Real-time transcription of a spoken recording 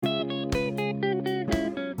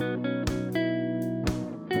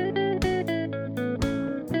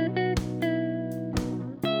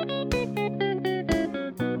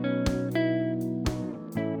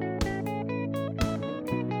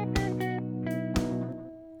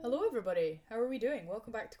everybody. How are we doing?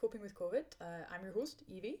 Welcome back to Coping with COVID. I'm your host,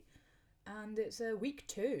 Evie, and it's week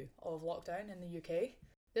 2 of lockdown in the UK.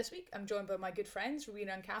 This week, I'm joined by my good friends,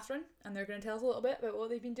 Rowena and Catherine, and they're going to tell us a little bit about what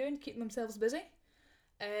they've been doing to keep themselves busy.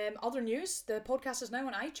 Other news, the podcast is now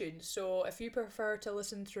on iTunes, so if you prefer to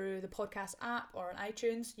listen through the podcast app or on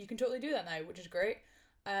iTunes, you can totally do that now, which is great.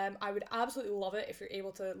 I would absolutely love it if you're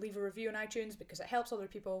able to leave a review on iTunes because it helps other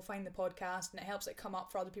people find the podcast and it helps it come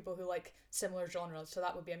up for other people who like similar genres, so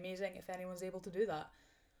that would be amazing if anyone's able to do that.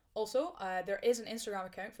 Also, there is an Instagram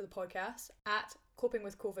account for the podcast at Coping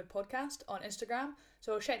with COVID Podcast on Instagram,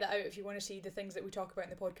 so check that out if you want to see the things that we talk about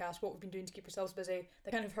in the podcast, what we've been doing to keep ourselves busy,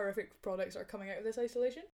 the kind of horrific products that are coming out of this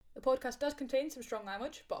isolation. The podcast does contain some strong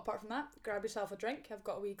language, but apart from that, grab yourself a drink. I've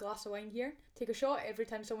got a wee glass of wine here. Take a shot every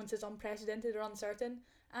time someone says unprecedented or uncertain,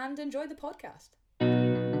 and enjoy the podcast.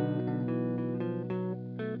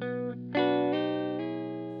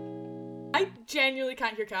 I genuinely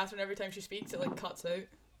can't hear Catherine every time she speaks. It like cuts out.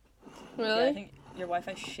 Really? Yeah, I think your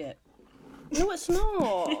Wi-Fi's shit. No, it's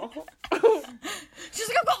not. She's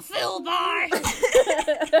like, I've got full bar! Like,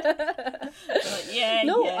 yeah,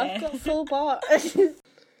 No, yeah. I've got full bar.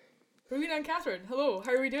 Rowena and Catherine, hello,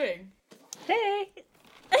 how are we doing? Hey.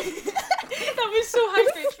 That was so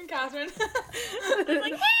high-pitched from Catherine. I was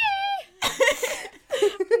like, hey!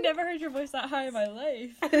 I've never heard your voice that high in my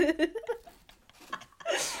life.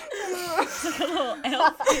 It's like a little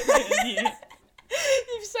elf came out of you.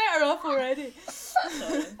 You've set her up already.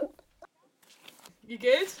 Sorry. You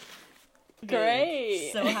good?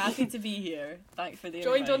 Great. So happy to be here. Thanks for the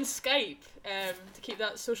Joined on invite. Skype to keep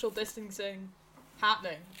that social distancing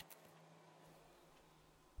happening.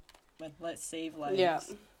 Let's save lives. Yeah.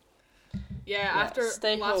 Yeah, Yeah, after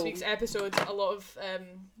stay last home. week's episode, a lot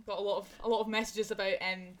of messages about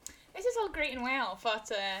this is all great and well, but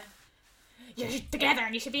you're together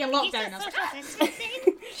and you should be in lockdown. I was like,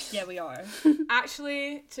 Yeah, we are.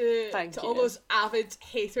 actually, to Thank all you. those avid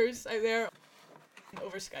haters out there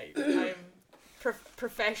over Skype, I'm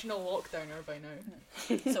professional lockdowner by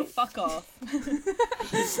now. So fuck off.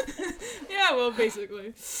 Yeah, well,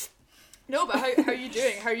 basically. No, but how are you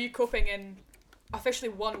doing? How are you coping in officially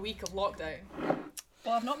 1 week of lockdown?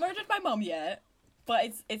 Well, I've not murdered my mum yet,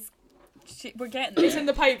 but we're getting there. It's in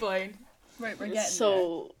the pipeline. Right, we're getting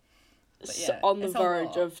So yeah, on the it's a verge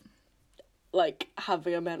lot. of like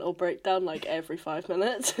having a mental breakdown like every 5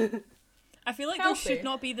 minutes. there. I feel like Healthy. there should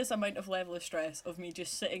not be this amount of level of stress of me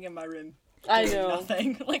just sitting in my room I doing know.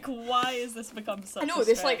 nothing. Like, why has this become such I know, a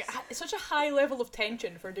there's stress? like such a high level of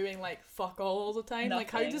tension for doing like fuck all the time. Like,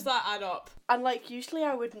 how Nothing. does that add up? And like usually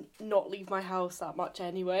I would not leave my house that much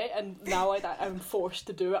anyway, and now I'm forced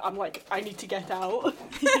to do it. I'm like, I need to get out.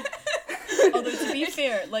 Although, to be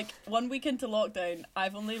fair, like, 1 week into lockdown,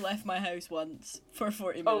 I've only left my house once for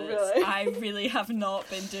 40 minutes. Oh, really? I really have not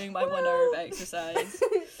been doing my 1 hour of exercise.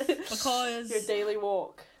 Because Your daily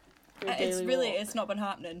walk. it's not been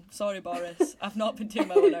happening. Sorry, Boris. I've not been doing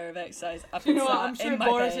my 1 hour of exercise. I've been You know what? sat I'm sure in my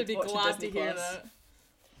Boris bed would be watching glad Disney to hear Plus. that.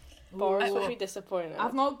 Boris Ooh. would be disappointed.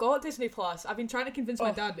 I've not got Disney Plus. I've been trying to convince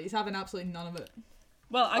my Oh. dad, but he's having absolutely none of it.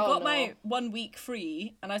 Well, I Oh, got no. my 1 week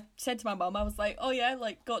free, and I said to my mum, I was like, oh yeah,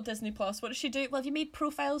 like, got Disney Plus. What does she do? Well, have you made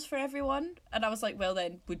profiles for everyone? And I was like, well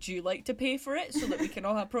then, would you like to pay for it so that we can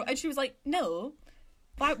all have And she was like, no.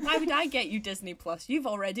 Why would I get you Disney Plus? You've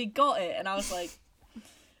already got it. And I was like,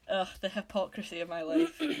 ugh, the hypocrisy of my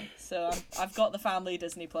life. So I've got the family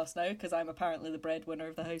Disney Plus now, because I'm apparently the breadwinner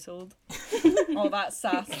of the household. All that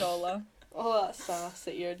sass dollar. All that sass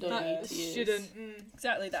that you're doing That to use. shouldn't.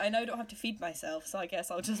 Exactly, that I now don't have to feed myself, so I guess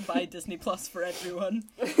I'll just buy Disney Plus for everyone.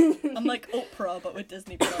 I'm like Oprah, but with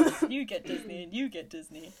Disney Plus. You get Disney and you get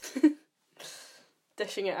Disney.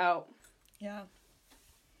 Dishing it out. Yeah.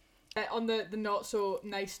 On the not so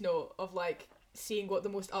nice note of like seeing what the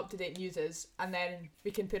most up to date news is, and then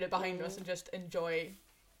we can put it behind us and just enjoy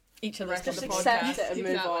Each the of rest us of the Just podcast. accept it and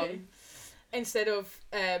move on. Instead of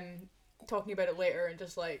talking about it later and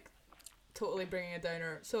just like totally bringing a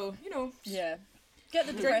downer. So, you know, Yeah. Get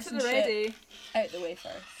the drinks depressing at the shit ready. out the way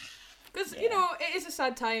first. Because, Yeah. you know, it is a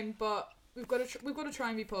sad time, but we've got to try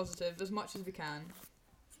and be positive as much as we can.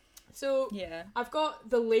 So, Yeah. I've got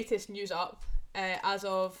the latest news up as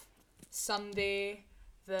of Sunday,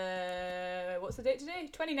 what's the date today?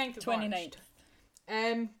 29th of 29th.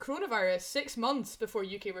 March. Coronavirus, 6 months before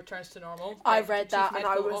UK returns to normal. I by read Chief that and I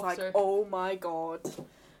Medical was Officer. like, oh my god.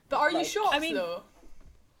 But are you like, shocked I mean- though?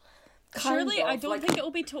 Surely, Kind I of, don't like- think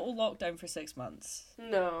it'll be total lockdown for 6 months.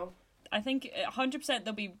 No. I think 100%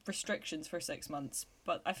 there'll be restrictions for 6 months,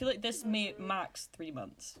 but I feel like this may max 3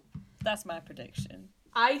 months. That's my prediction.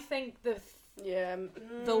 I think the Yeah.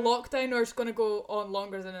 The lockdown is going to go on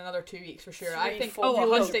longer than another 2 weeks for sure. I think 3-4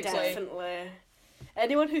 realistically, definitely.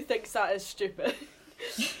 Anyone who thinks that is stupid.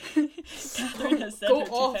 Catherine has said go her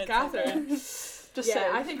 2 off, pence Catherine. on Just Yeah,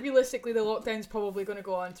 saying. I think realistically the lockdown's probably going to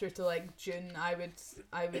go on through to like June. I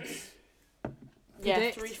would yeah,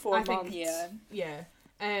 predict. 3-4 I think- months. Yeah. Yeah.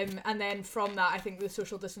 And then from that, I think the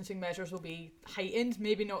social distancing measures will be heightened.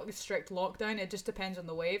 Maybe not a strict lockdown. It just depends on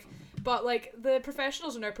the wave. But like the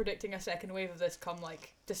professionals are now predicting a second wave of this come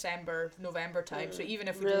like December, November time. So even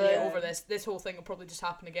if we do Really? get over this whole thing will probably just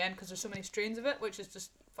happen again because there's so many strains of it, which is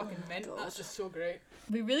just fucking mint. God. That's just so great.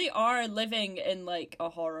 We really are living in like a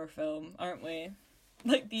horror film, aren't we?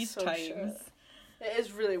 Like these So times. shit. It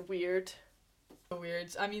is really weird. So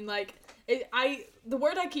weird. I mean, like the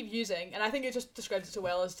word I keep using, and I think it just describes it so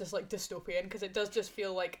well, is just like dystopian because it does just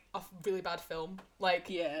feel like a really bad film. Like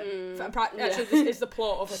Yeah. actually, this is the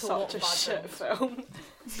plot of like a lot Such of a bad shit films. film.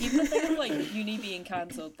 Even the thing of like uni being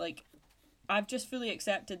cancelled, like I've just fully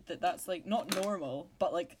accepted that that's like not normal,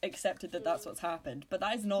 but like accepted that that's what's happened. But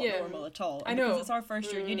that is not Yeah. normal at all. I And know. because it's our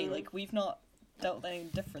first year uni, like we've not dealt with anything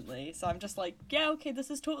differently. So I'm just like, yeah, okay, this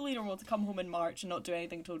is totally normal to come home in March and not do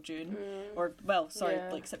anything till June, or well, sorry,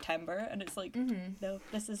 Yeah. like September. And it's like, no,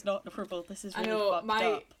 this is not normal. This is I really know, fucked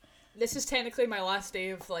up. This is technically my last day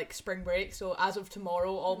of like spring break, so as of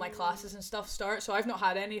tomorrow all my classes and stuff start, so I've not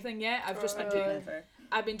had anything yet. I've just been doing Never.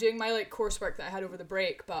 I've been doing my like coursework that I had over the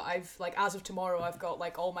break, but I've like as of tomorrow I've got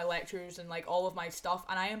like all my lectures and like all of my stuff,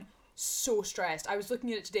 and I am so stressed. I was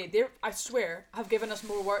looking at it today. They, I swear, have given us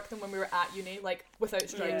more work than when we were at uni, like without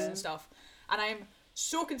strikes Yeah. and stuff. And I am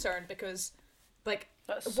so concerned because like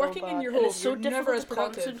That's working so in bad. your And home, it's so you're never difficult as to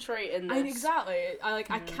productive. concentrate in this. Exactly.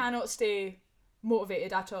 I cannot stay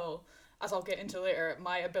motivated at all. As I'll get into later,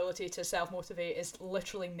 my ability to self-motivate is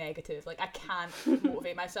literally negative. Like, I can't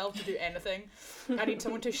motivate myself to do anything. I need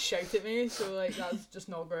someone to shout at me, so, like, that's just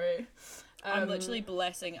not great. I'm literally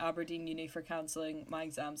blessing Aberdeen Uni for cancelling my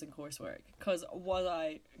exams and coursework. Because was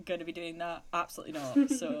I going to be doing that? Absolutely not.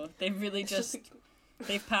 So they've really just...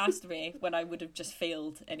 They've passed me when I would have just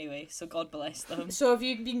failed anyway, so God bless them. So have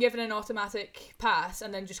you been given an automatic pass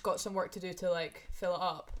and then just got some work to do to, like, fill it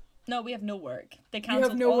up? No, we have no work. They have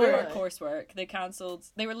cancelled no all of our work? coursework. They cancelled...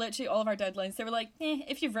 They were literally all of our deadlines. They were like,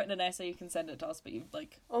 if you've written an essay, you can send it to us, but you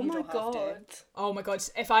Oh you my don't have to. god. Oh my god,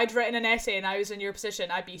 if I'd written an essay and I was in your position,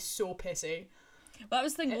 I'd be so pissy. But that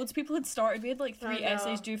was the thing, loads of people had started. We had like 3 I know.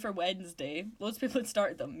 essays due for Wednesday. Loads of people had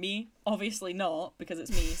started them. Me, obviously not, because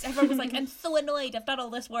it's me. So everyone was like, I'm so annoyed, I've done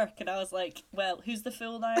all this work. And I was like, well, who's the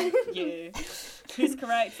fool now? You. Who's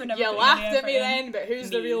correct for never You putting laughed any at me effort in? then, but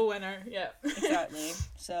who's the Me. real winner? Yeah. Exactly.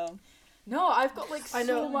 So, No, I've got like I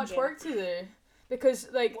so know. much work to do because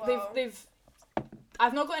like Wow. they've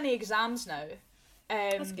I've not got any exams now.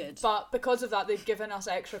 That's good. But because of that, they've given us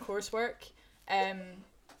extra coursework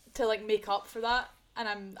to like make up for that,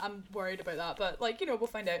 and I'm worried about that. But like we'll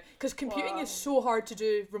find out because computing Wow. is so hard to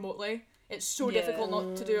do remotely. It's so Yeah. difficult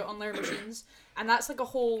not to do it on their machines, and that's like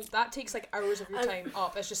that takes like hours of your time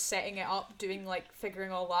up. It's just setting it up, doing like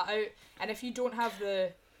figuring all that out, and if you don't have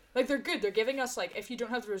the like they're good. They're giving us like if you don't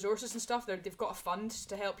have the resources and stuff, they've got a fund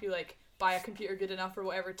to help you like buy a computer good enough or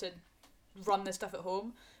whatever to run this stuff at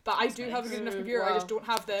home. But I do have a good enough computer. I just don't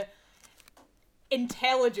have the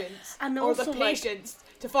intelligence And or the also, like- patience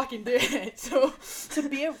to fucking do it. So To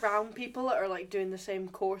be around people that are like doing the same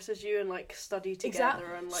course as you and like study together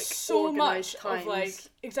and like so organise much times. of like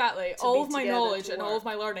exactly to all be of my together knowledge to and all work. of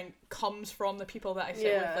my learning comes from the people that I sit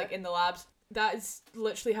with Yeah. like in the labs. That is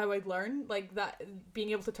literally how I learn. Like that, being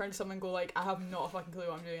able to turn to someone and go like, I have not a fucking clue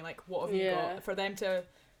what I'm doing. Like, what have you Yeah. got? For them to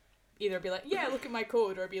either be like, yeah, look at my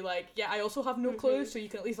code, or be like, yeah, I also have no clue. So you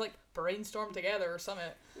can at least like brainstorm together or something.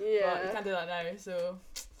 But you Yeah. can't do that now. So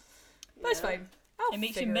that's Yeah. fine. I'll it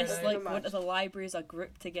makes you figure miss out. like Imagine. going to the library as a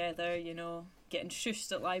group together, getting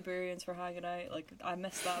shushed at librarians for hanging out. Like, I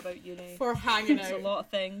miss that about uni. for hanging There's a out. lot of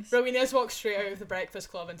things. Rowena's walked straight out of the Breakfast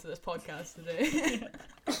Club into this podcast today.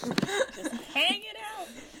 Just hanging out.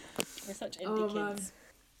 We're such indie Oh, man. kids.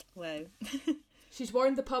 Wow. She's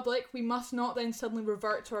warned the public we must not then suddenly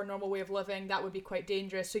revert to our normal way of living. That would be quite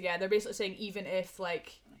dangerous. So yeah, they're basically saying even if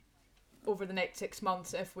like over the next 6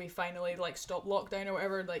 months, if we finally like stop lockdown or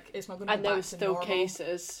whatever, like it's not going to And go back there's to still normal.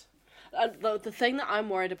 cases. And the thing that I'm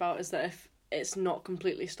worried about is that if it's not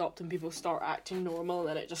completely stopped and people start acting normal,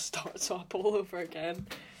 then it just starts up all over again.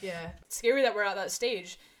 Yeah, it's scary that we're at that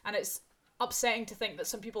stage, and it's upsetting to think that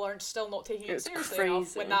some people aren't still not taking it It's seriously enough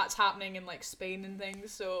crazy. when that's happening in like Spain and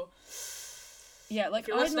things. So Yeah, like, If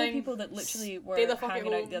you're I know listening, people that literally were stay the fuck at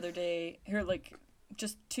hanging out home. the other day, who are, like,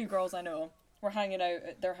 just 2 girls I know, were hanging out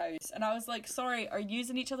at their house, and I was like, sorry, are you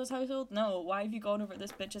using each other's household? No, why have you gone over at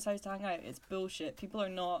this bitch's house to hang out? It's bullshit. People are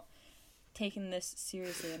not taking this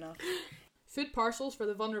seriously enough. Food parcels for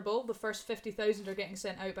the vulnerable. The first 50,000 are getting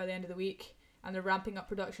sent out by the end of the week, and they're ramping up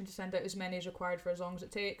production to send out as many as required for as long as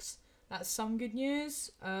it takes. That's some good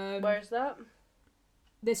news. Where's that?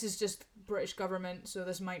 This is just British government, so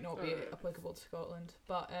this might not be applicable to Scotland,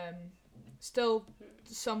 but still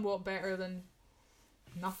somewhat better than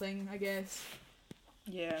nothing, I guess.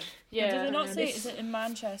 Yeah. Yeah. But did they not say, is it in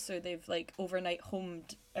Manchester they've like overnight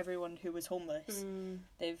homed everyone who was homeless?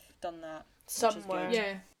 They've done that. Somewhere.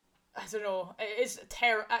 Yeah. I don't know. It's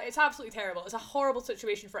it's absolutely terrible. It's a horrible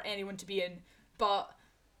situation for anyone to be in, but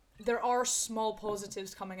there are small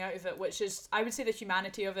positives coming out of it, which is, I would say, the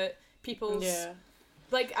humanity of it. People's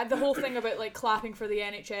like the whole thing about like clapping for the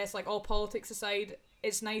NHS, like all politics aside,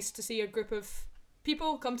 it's nice to see a group of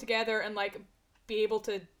people come together and like be able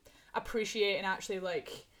to appreciate and actually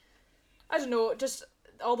like, I don't know, just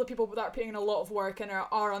all the people that are putting in a lot of work and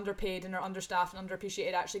are underpaid and are understaffed and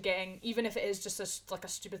underappreciated actually getting, even if it is just like a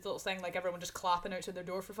stupid little thing like everyone just clapping outside their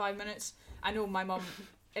door for 5 minutes. I know my mum,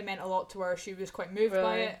 it meant a lot to her. She was quite moved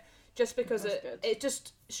by it, just because it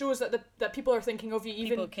just shows that that people are thinking of you, even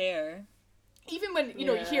people care. Even when, you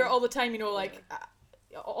know, you hear it all the time, you know, like,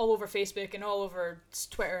 all over Facebook and all over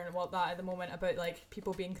Twitter and whatnot at the moment about, like,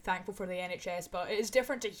 people being thankful for the NHS, but it is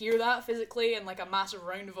different to hear that physically and, like, a massive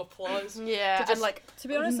round of applause. Yeah, and, like, to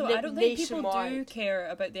be honest, though, I don't think people do care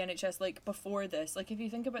about the NHS, like, before this. Like, if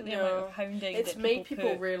you think about the amount of hounding it's that made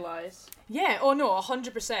people realise. Yeah, oh no,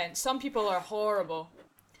 100%. Some people are horrible.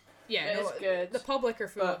 Yeah, it's good. The public are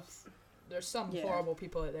full of... There's some horrible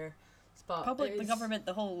people out there. But public, the government,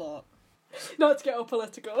 the whole lot. Not to get all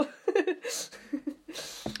political.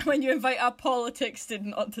 When you invite a politics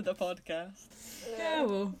student onto the podcast. Yeah,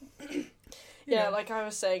 well. Yeah, like I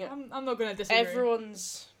was saying, I'm not going to disagree.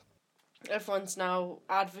 Everyone's now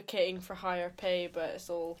advocating for higher pay, but it's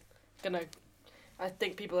all gonna... I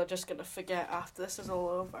think people are just gonna forget after this is all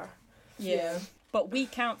over. Yeah. But we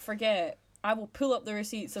can't forget. I will pull up the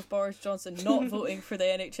receipts of Boris Johnson not voting for the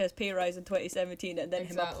NHS pay rise in 2017 and then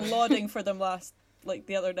him applauding for them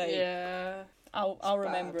the other night. Yeah. I'll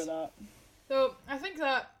remember that. So I think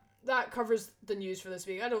that covers the news for this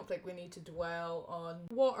week. I don't think we need to dwell on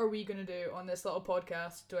what are we going to do on this little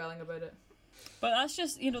podcast dwelling about it. But that's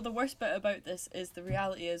just, the worst bit about this is the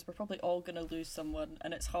reality is we're probably all going to lose someone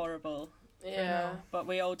and it's horrible. Yeah. But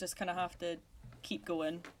we all just kind of have to keep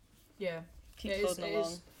going. Yeah. Keep plodding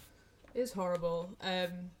along. It is horrible. I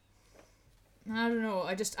don't know.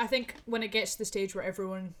 I think when it gets to the stage where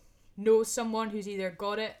everyone knows someone who's either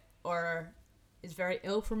got it or is very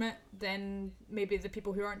ill from it, then maybe the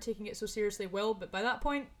people who aren't taking it so seriously will, but by that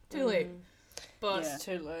point, too late. But it's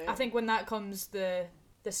too late. I think when that comes, the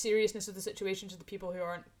seriousness of the situation to the people who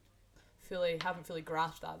haven't fully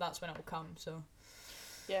grasped that's when it will come. So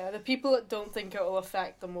yeah, the people that don't think it will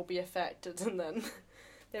affect them will be affected, and then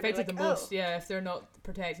they'll affected be like, the most, if they're not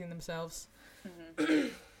protecting themselves. Mm-hmm.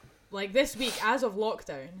 Like this week, as of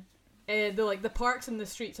lockdown, the parks and the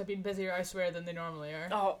streets have been busier, I swear, than they normally are.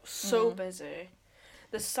 Oh, so busy.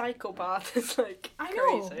 The psychopath is like I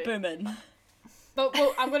know. crazy. Booming. But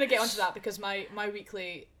I'm going to get onto that because my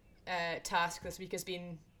weekly task this week has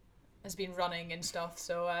been running and stuff.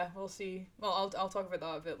 So we'll see. Well, I'll talk about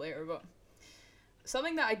that a bit later. But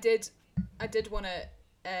something that I did want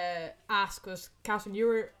to ask was, Catherine, you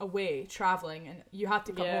were away traveling and you had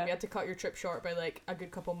to come home. You had to cut your trip short by like a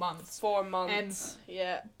good couple months. 4 months.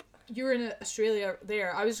 Yeah. You were in Australia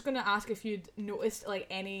there. I was just going to ask if you'd noticed like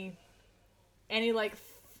any like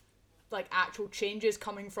actual changes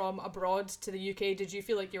coming from abroad to the UK. Did you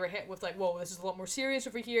feel like you were hit with like, whoa, this is a lot more serious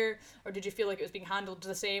over here? Or did you feel like it was being handled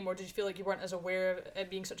the same? Or did you feel like you weren't as aware of it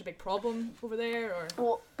being such a big problem over there? Or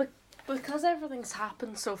well, because everything's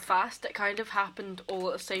happened so fast, it kind of happened all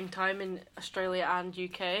at the same time in Australia and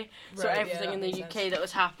UK. So everything in the UK that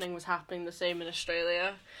was happening the same in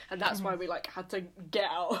Australia, and that's why we like had to get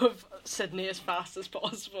out of Sydney as fast as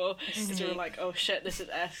possible, because we were like, oh shit, this is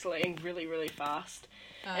escalating really, really fast.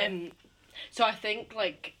 So I think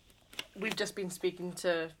like we've just been speaking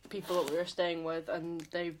to people that we were staying with, and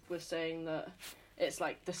they were saying that it's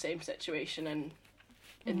like the same situation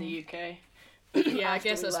in the UK. Yeah, I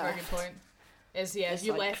guess that's a very good point.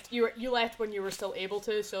 You left when you were still able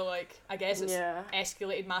to, so like I guess it's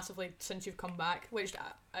escalated massively since you've come back, which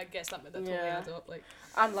I guess that totally adds up. Like,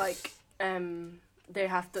 and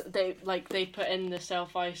like they put in the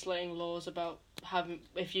self-isolating laws about having,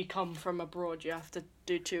 if you come from abroad you have to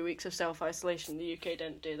do 2 weeks of self-isolation. The UK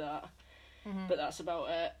didn't do that. but that's about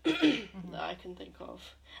it that I can think of.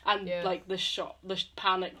 And like the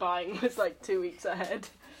panic buying was like 2 weeks ahead.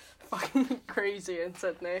 Fucking crazy in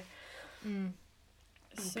Sydney.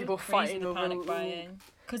 So people crazy, fighting the over panic buying.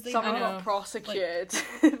 Because someone got prosecuted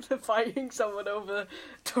for fighting someone over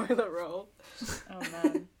toilet roll. Oh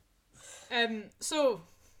man. So,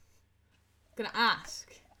 gonna ask,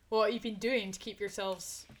 what you've been doing to keep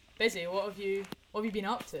yourselves busy? What have you been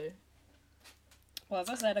up to? Well, as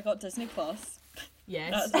I said, I got Disney Plus.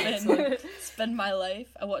 Yes, It's been my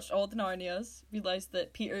life. I watched all the Narnias, realised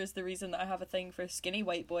that Peter is the reason that I have a thing for skinny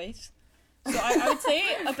white boys. So I would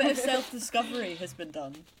say a bit of self-discovery has been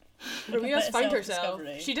done. Rumina's found herself.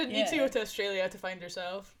 She didn't need to go to Australia to find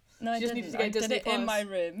herself. No, she I just didn't. needed to get I Disney did it in my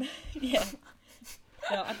room. Yeah.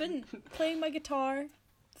 No, I've been playing my guitar,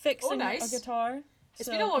 fixing a guitar. It's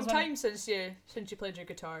been a long time since you played your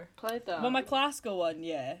guitar. Played that? Well, my classical one,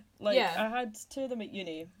 yeah. I had 2 of them at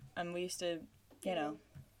uni, and we used to,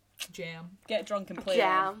 jam, get drunk and play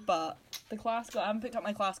them. But the classical, I haven't picked up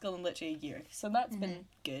my classical in literally a year, so that's been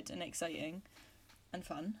good and exciting and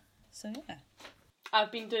fun. So yeah.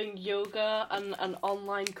 I've been doing yoga and an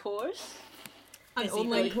online course. An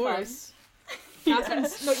online course?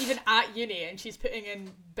 Catherine's not even at uni and she's putting in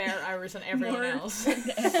better hours than everyone else.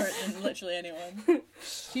 Effort than literally anyone.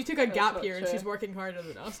 She took a gap year and she's working harder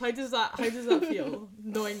than us. How does that feel?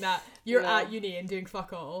 Knowing that you're at uni and doing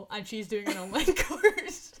fuck all and she's doing an online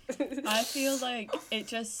course. I feel like it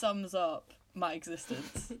just sums up my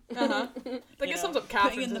existence. It sums up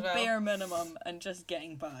Catherine's putting in the bare minimum and just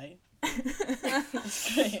getting by.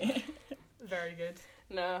 It's great. Very good.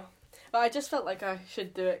 No. But I just felt like I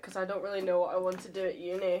should do it because I don't really know what I want to do at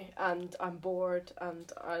uni and I'm bored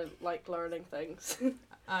and I like learning things.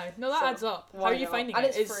 No, that adds up. How are you finding it?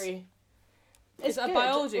 And it's free. It's a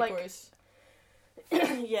biology course.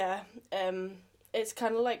 Yeah. It's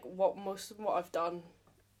kind of like most of what I've done,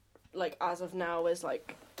 like as of now, is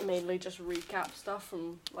like mainly just recap stuff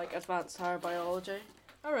from like advanced higher biology.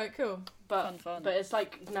 Alright, cool. But fun. But it's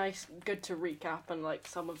like good to recap and like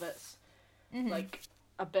some of it's like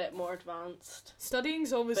a bit more advanced.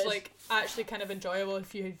 Studying's always like actually kind of enjoyable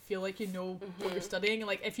if you feel like you know what you're studying.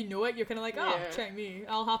 Like if you know it, you're kind of like, check me,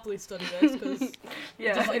 I'll happily study this because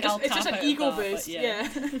it's just an ego boost. Yeah.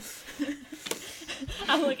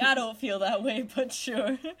 I'm like, I don't feel that way, but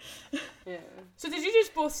sure. Yeah. So did you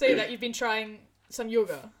just both say that you've been trying some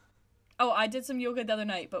yoga? Oh, I did some yoga the other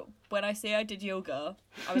night, but when I say I did yoga,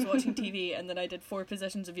 I was watching TV and then I did 4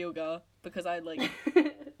 positions of yoga because I like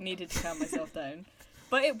needed to calm myself down.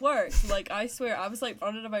 But it worked. Like, I swear, I was like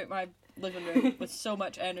running about my living room with so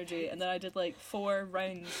much energy, and then I did like 4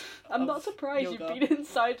 rounds. I'm not surprised yoga. You've been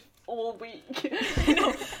inside all week.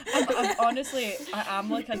 No, I'm honestly, I am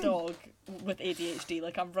like a dog with ADHD.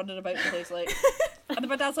 Like, I'm running about the place, like. And then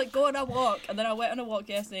my dad's like, go on a walk. And then I went on a walk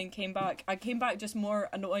yesterday and came back. I came back just more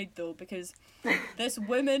annoyed though, because this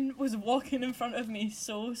woman was walking in front of me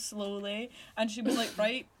so slowly, and she was like,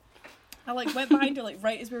 right. I like went behind her like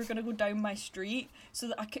right as we were gonna go down my street, so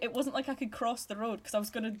that it wasn't like I could cross the road because I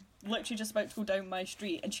was gonna literally just about to go down my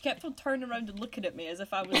street, and she kept on turning around and looking at me as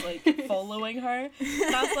if I was like following her.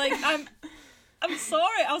 And I was like, I'm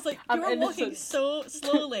sorry. I was like, you were walking so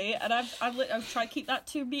slowly, and I was trying to keep that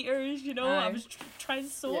 2 meters. I was trying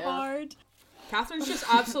so hard. Catherine's just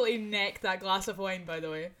absolutely necked that glass of wine, by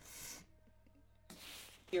the way.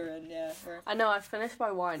 I know, I finished my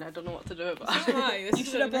wine. I don't know what to do about it. You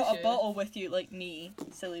should have brought a bottle with you, like me,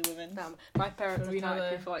 silly woman. Damn, my parents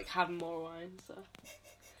attacked me for like having more wine, so.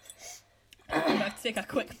 I'm gonna have to take a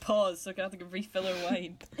quick pause so I can have to refill her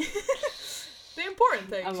wine. The important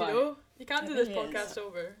things, you can't do this podcast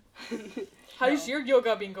over. How's your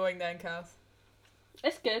yoga been going then, Kath?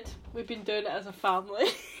 It's good. We've been doing it as a family.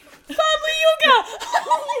 Family yoga!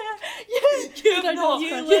 Oh yeah! You have not.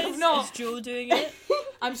 You have not. Is Joe doing it?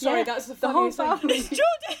 I'm sorry, that's the funniest thing. Is Joe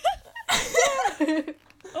doing it?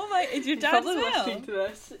 Oh my, is your dad as well? Listening to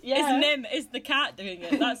this. Yeah. Is the cat doing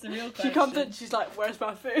it? That's the real question. She comes in, she's like, where's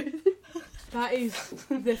my food? That is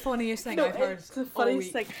the funniest thing I've heard. It's the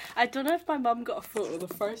funniest thing. I don't know if my mum got a photo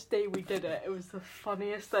the first day we did it. It was the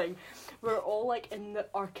funniest thing. We're all like in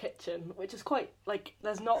our kitchen, which is quite like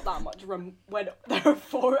there's not that much room when there are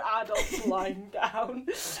 4 adults lying down,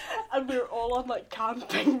 and we're all on like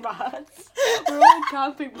camping mats. We're all on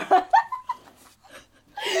camping mats.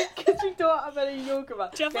 Because we don't have any yoga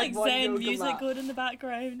mats. Do you have like Zen music going in the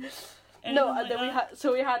background? No, and then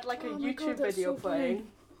we had like a YouTube video playing.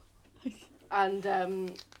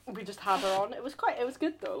 And we just had her on. It was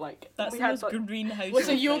good though. Like that's we the most greenhouse. Was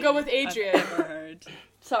it yoga with Adrian? I've ever heard.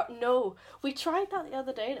 So no, we tried that the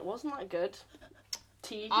other day and it wasn't that good.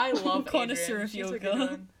 tea. I love Connoisseur Adrian. of She's a yoga. good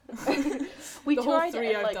one. We The whole tried 3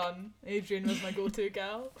 it, I've like, done. Adrian was my go-to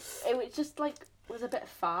gal. it was just like was a bit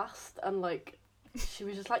fast and like she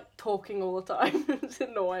was just like talking all the time. It's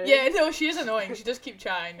annoying. Yeah, no, she is annoying. She just keep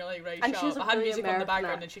chatting. You're like, right, And shut she has up. a I had really music on the American background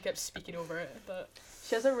accent. and she kept speaking over it, but...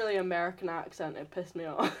 She has a really American accent. It pissed me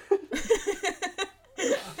off.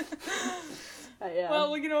 Yeah.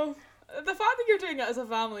 Well, you know, the fact that you're doing it as a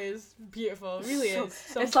family is beautiful. It really So- is.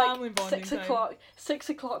 Some it's family like bonding 6 time. o'clock. 6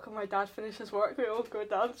 o'clock when my dad finishes work, we all go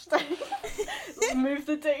downstairs. Move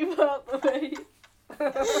the table out the way.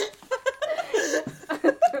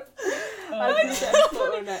 I'll do that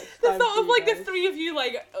photo next The time thought for of you like the guys. 3 of you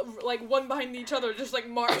like one behind each other, just like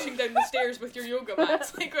marching down the stairs with your yoga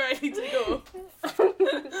mats, like ready to go.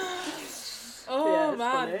 Oh Yeah, it's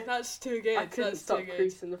man, funny. that's too good. I couldn't That's stop too good.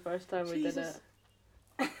 creasing the first time we did Jesus. it.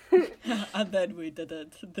 And then we did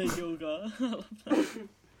it. The yoga.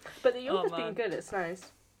 But the yoga's man. been good. It's nice.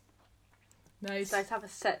 Nice. It's nice to have a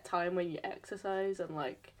set time when you exercise and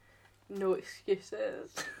like no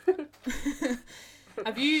excuses.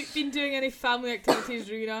 Have you been doing any family activities,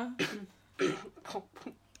 Rena?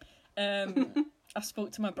 I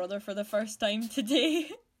spoke to my brother for the first time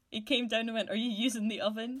today. He came down and went, "Are you using the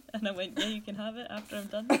oven?" And I went, "Yeah, you can have it after I'm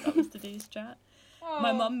done." That was today's chat.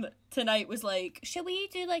 My Oh. mum tonight was like, "Shall we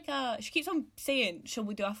do like a..." She keeps on saying, "Shall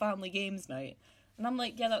we do a family games night?" And I'm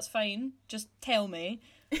like, "Yeah, that's fine. Just tell me."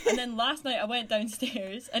 And then last night I went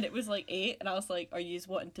downstairs and it was like 8 and I was like, "Are you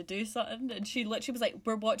wanting to do something?" And she literally was like,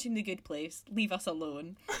 "We're watching The Good Place. Leave us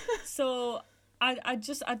alone." So I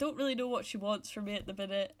don't really know what she wants from me at the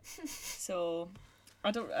minute. So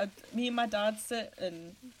me and my dad sit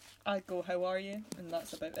and I go, "How are you?" And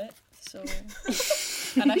that's about it. So,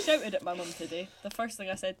 and I shouted at my mum today. The first thing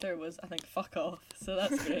I said to her was, "I think fuck off." So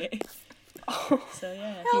that's great. So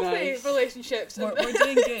yeah, Healthy Nice. relationships. we're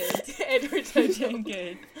doing good. Edward's We're doing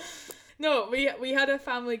good. No, we had a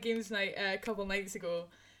family games night a couple nights ago,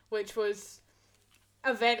 which was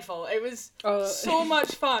eventful. It was so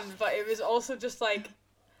much fun, but it was also just like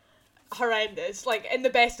horrendous, like in the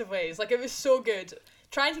best of ways. Like it was so good.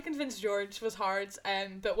 Trying to convince George was hard,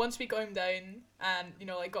 but once we got him down and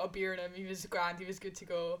like got a beer in him, he was grand. He was good to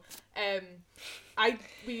go.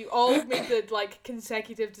 We all made the like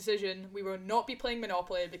consecutive decision we will not be playing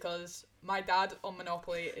Monopoly because my dad on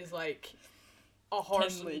Monopoly is like a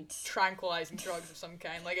horse and Woods. tranquilizing drugs of some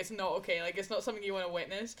kind. Like it's not okay. Like it's not something you want to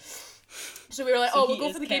witness. So we were like, So we'll he go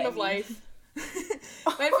is for the game of ketamine. life.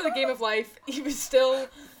 Went for the game of life. He was still,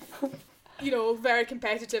 very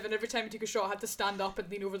competitive, and every time he took a shot, had to stand up and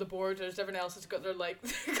lean over the board, whereas everyone else has got their like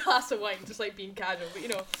glass of wine, just like being casual.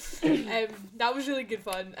 But that was really good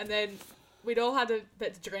fun. And then we'd all had a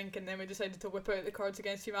bit to drink, and then we decided to whip out the Cards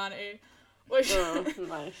Against Humanity, which Oh,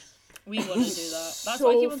 nice. We want to do that. That's So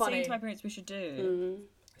what I keep on funny. saying to my parents we should do.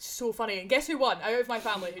 so funny. And guess who won out of my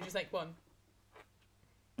family? Who do you think won?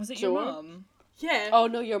 Was it Sure. your mum? Yeah. Oh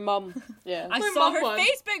no, your mum. Yeah. I My saw mum her won.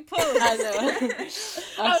 Facebook post. I know.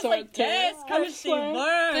 I was saw like, it too. yes, come I and see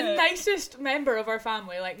swear. The work. nicest member of our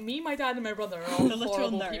family, like me, my dad, and my brother, are all The literal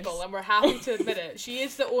horrible nurse. people, and we're happy to admit it. She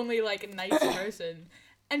is the only like nice person,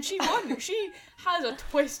 and she won. She has a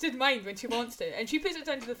twisted mind when she wants to, and she puts it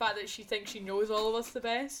down to the fact that she thinks she knows all of us the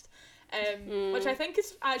best, which I think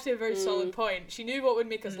is actually a very solid point. She knew what would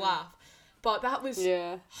make us laugh, but that was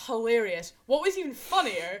Yeah. hilarious. What was even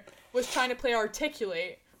funnier was trying to play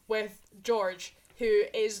Articulate with George, who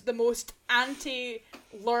is the most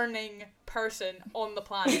anti-learning person on the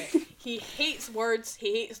planet. He hates words,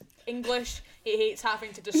 he hates English, he hates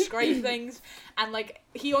having to describe things, and like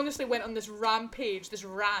he honestly went on this rampage, this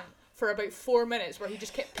rant for about 4 minutes where he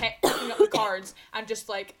just kept picking up the cards and just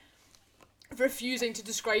like refusing to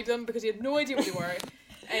describe them because he had no idea what they were.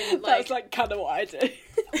 And That's like kind of what I do.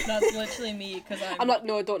 That's literally me because I'm like,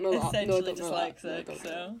 no, I don't know that. No, I essentially don't know that. No, I dyslexic. don't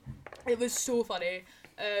know So it was so funny.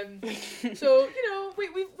 So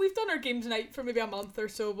we've done our games night for maybe a month or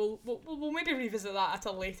so. We'll maybe revisit that at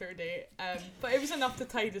a later date. But it was enough to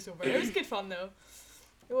tide us over. It was good fun though.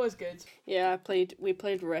 It was good. Yeah, we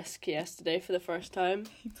played Risk yesterday for the first time,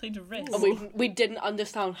 you played Risk. and we didn't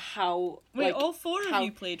understand how. Wait, like, all four how- of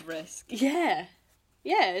you played Risk. Yeah,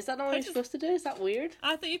 yeah. Is that not what How you're does- supposed to do? Is that weird?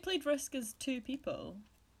 I thought you played Risk as 2 people.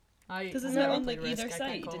 Because I've isn't it never on like played either Risk,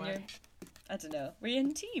 I can't side call and it. you're... I don't know. Were you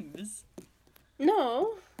in teams?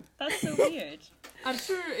 No, That's so weird. I'm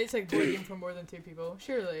sure it's like board game for more than 2 people.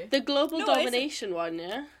 Surely. the global No, it's- domination one.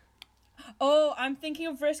 Yeah. Oh, I'm thinking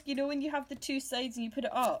of Risk, you know when you have the 2 sides and you put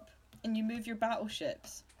it up and you move your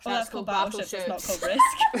battleships. Oh, That's that's called called battleships, it's not battleships.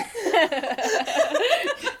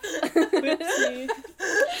 called Risk.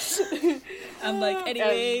 Whoopsie. I'm like,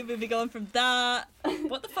 anyway, moving on from that.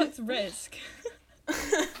 What the fuck's Risk?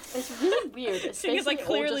 It's really weird. It's Because I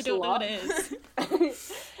clearly don't know what it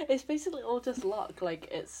is. It's basically all just luck.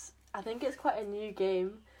 Like I think it's quite a new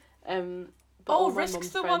game. But oh, Risk's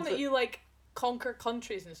the one that you like conquer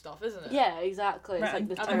countries and stuff, isn't it? Yeah, exactly. It's right, like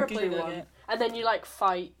the I've never played one. it. And then you like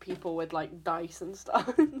fight people with like dice and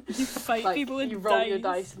stuff. You fight like, people with you roll your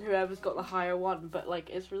dice and whoever's got the higher one. But like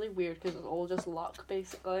it's really weird because it's all just luck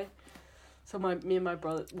basically. So me and my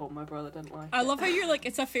brother, my brother didn't like it. I love how you're like,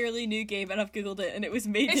 it's a fairly new game, and I've googled it, and it was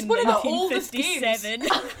made It's in one of the oldest 1957.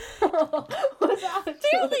 Was that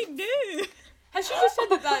Fairly new. Has she just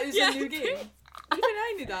said that is Yeah. a new game? Even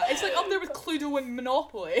I knew that. It's like up there with Cluedo and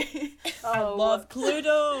Monopoly. I love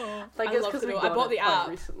Cluedo. Like I it's love because we Cluedo. I got bought the it quite app.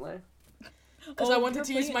 recently. Because I wanted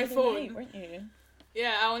to use my phone. Night, weren't you?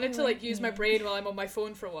 Yeah, I wanted to like use my brain while I'm on my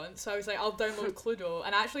phone for once. So I was like, I'll download Cluedo,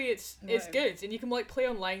 and actually it's Right. good, and you can like play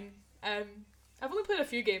online. I've only played a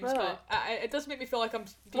few games, Really? but it does make me feel like I'm.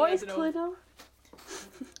 What is Cluedo?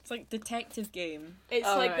 It's like detective game. It's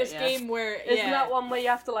Oh, like right, this yeah. game where Isn't that one where you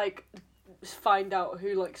have to like find out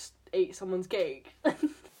who like ate someone's cake?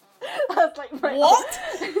 That's like my What?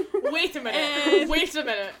 Wait a minute. Wait a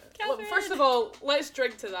minute. Look, Catherine. first of all, let's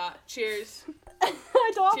drink to that. Cheers.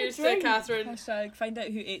 I don't have Cheers a to drink. Catherine. Hashtag find out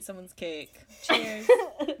who ate someone's cake. Cheers.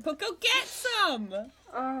 But go get some.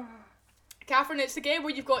 Oh. Catherine, it's the game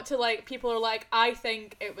where you've got to like, people are like, I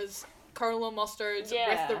think it was Colonel Mustard with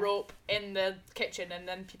Yeah. the rope in the kitchen, and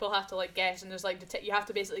then people have to like guess, and there's like, you have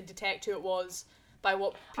to basically detect who it was by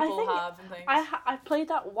what people think have and things. I played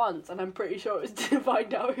that once and I'm pretty sure it was to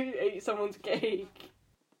find out who ate someone's cake.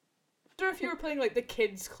 I wonder if you were playing like the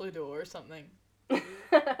kids Cluedo or something.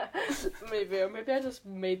 Maybe I just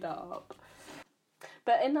made that up.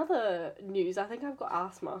 But in other news, I think I've got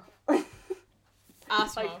asthma.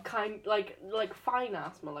 Asthma. like fine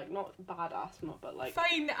asthma, like not bad asthma, but like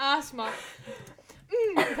Fine asthma.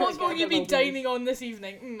 What will you be dining on this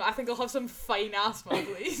evening? I think I'll have some fine asthma,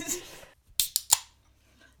 please.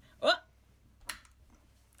 What?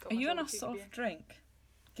 Got Are you myself on a cheeky soft beer. drink?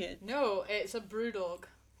 Good. No, it's a Brewdog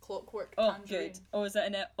Clockwork Oh, Tangerine. good. Oh, is it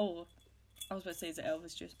an oh? I was about to say is it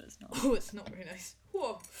Elvis juice, but it's not. Oh, it's not very nice.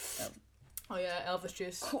 Whoa. Oh. Oh yeah, Elvis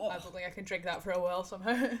juice. Cool. I don't think I can drink that for a while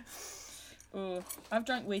somehow. Oh, I've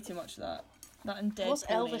drank way too much of that. That and Dead what's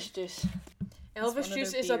Pony. Elvis juice? one Elvis of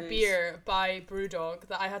juice their is a beers. beer by Brewdog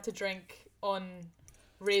that I had to drink on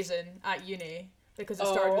Raisin at uni because it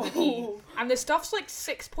started with an E. And the stuff's like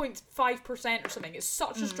 6.5% or something. It's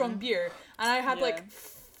such a strong beer. And I had like Yeah.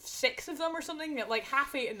 6 of them or something at like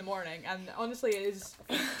 8:30 in the morning. And honestly, it is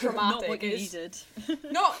Not dramatic. what you It's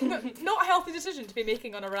needed. not a healthy decision to be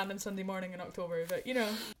making on a random Sunday morning in October, but you know.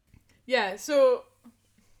 Yeah, so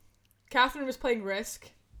Catherine was playing Risk,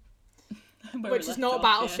 Where we which is left not off,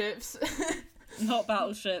 Battleships. yeah. Not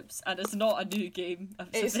Battleships, and it's not a new game.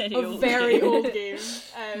 It's a very a old very game. old game.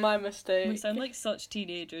 My We mistake. sound like such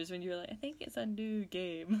teenagers when you're like, I think it's a new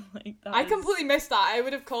game. Like that. I is- completely missed that. I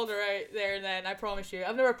would have called her out there and then, I promise you.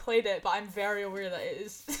 I've never played it, but I'm very aware that it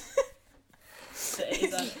is It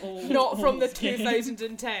is an old, not from the old game.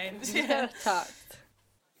 2010s. Yeah. Attacked.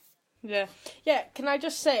 Yeah. Yeah, can I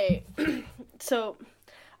just say, so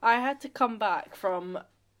I had to come back from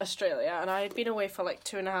Australia and I had been away for like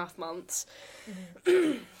 2.5 months.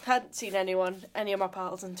 Hadn't seen any of my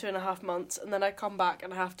pals in 2.5 months, and then I come back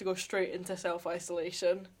and I have to go straight into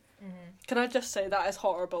self-isolation. Can I just say that is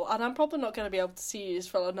horrible, and I'm probably not going to be able to see you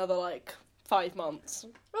for another like 5 months.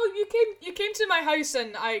 Well, you came to my house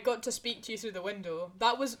and I got to speak to you through the window.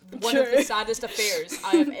 That was one of True. the saddest affairs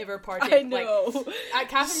I have ever partaken. I know. Like,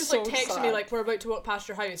 Catherine was like So texting me sad. like, we're about to walk past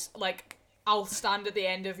your house, like I'll stand at the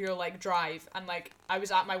end of your like drive, and like I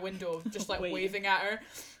was at my window just like Wait. waving at her.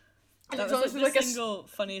 And That it was honestly like the like a single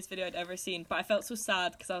funniest video I'd ever seen, but I felt so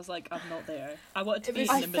sad because I was like, I'm not there. I wanted to It be was-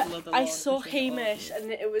 in the middle of the I lawn. saw which was Hamish awful.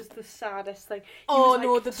 and it was the saddest thing. He Oh, was, like,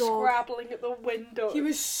 no, the dog. scrabbling at the window. He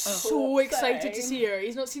was so excited to upsetting. see her.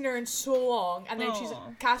 He's not seen her in so long, and then Aw.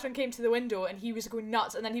 Catherine came to the window, and he was going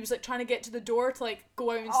nuts, and then he was like trying to get to the door to like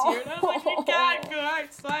go out and see her, and I was like, you can't go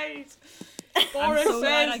outside. I'm Boris so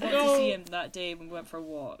glad says I got no. to see him that day when we went for a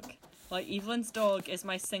walk. Like, Evelyn's dog is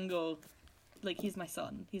my single, like, he's my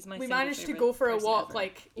son. He's my We single managed to favourite go for a person walk ever.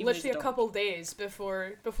 like Even literally his a dog. couple days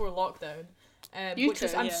before lockdown. You Which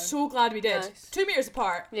is, two? I'm Yeah. so glad we did. Nice. 2 meters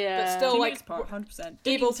apart, Yeah. but still 2 like meters apart, 100%.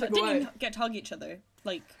 able to go didn't even out. get to hug each other.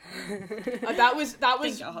 Like, that was Think I'll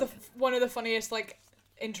the, hug one of the funniest like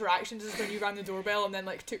interactions is when you rang the doorbell and then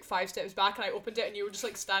like took 5 steps back and I opened it and you were just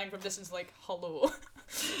like standing from distance like hello.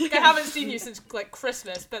 Like, I haven't seen you since like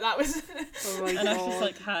Christmas, but that was Oh my and I was God. just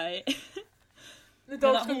like, hi. the And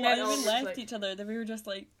dogs that going whole mental. we I was left like, each other, then we were just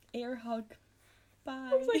like, air hug. Bye.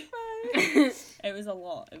 I was like, bye. It was a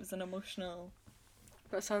lot. It was an emotional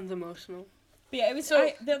That sounds emotional. But yeah, it was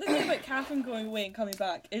the other thing about Catherine going away and coming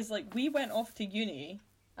back is like we went off to uni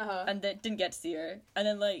and didn't get to see her, and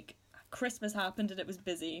then like Christmas happened and it was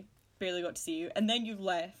busy, barely got to see you, and then you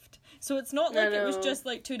left. So it's not like it was just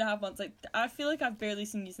like 2.5 months. Like I feel like I've barely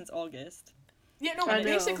seen you since August. Yeah, no,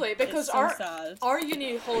 basically because our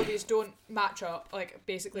uni holidays don't match up like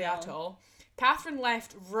basically at all. Catherine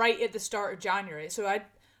left right at the start of January, so I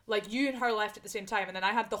like you and her left at the same time, and then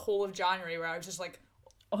I had the whole of January where I was just like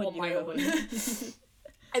on my own.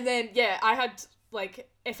 And then I had like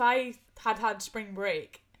if I had spring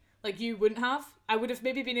break, like you wouldn't have. I would have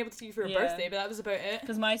maybe been able to see you for your birthday, but that was about it.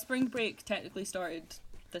 Because my spring break technically started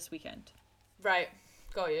this weekend. Right,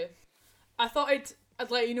 got you. I thought I'd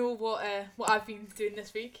let you know what I've been doing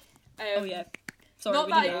this week. Sorry,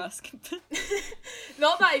 we didn't ask.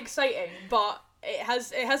 Not that exciting, but it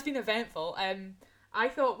has been eventful. I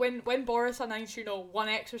thought when Boris announced, one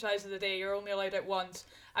exercise of the day, you're only allowed out once,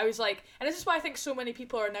 I was like, and this is why I think so many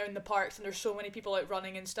people are now in the parks and there's so many people out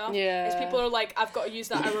running and stuff. Yeah. Is people are like, I've got to use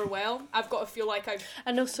that hour well. I've got to feel like I've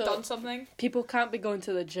done something. People can't be going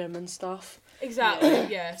to the gym and stuff. Exactly,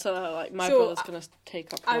 yeah. So like my brother's gonna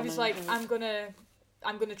take up running. I was like, I'm gonna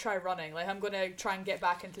try running. Like I'm gonna try and get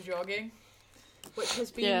back into jogging, which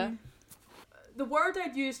has been the word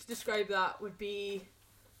I'd use to describe that would be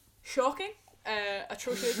shocking,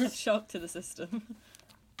 atrocious. Shock to the system.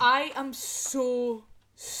 I am so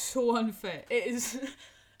unfit. It is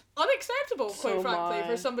unacceptable, quite frankly,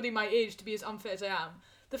 for somebody my age to be as unfit as I am.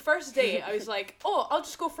 The first day, I was like, oh, I'll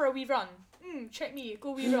just go for a wee run. Check me,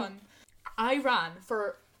 go wee run. I ran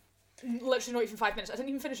for literally not even 5 minutes. I didn't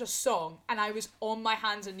even finish a song, and I was on my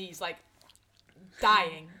hands and knees, like,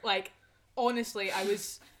 dying. Like, honestly, I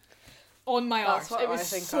was on my arse. It was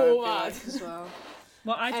so bad. Like as well.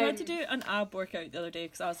 Well, I tried to do an ab workout the other day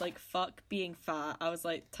because I was like, fuck being fat. I was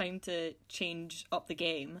like, time to change up the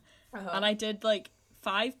game. And I did like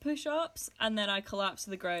 5 push-ups, and then I collapsed to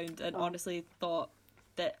the ground and honestly thought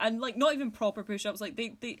that, and like not even proper push-ups, like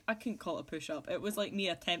they I couldn't call it a push-up. It was like me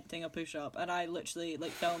attempting a push-up, and I literally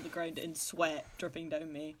like fell on the ground in sweat dripping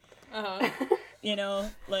down me.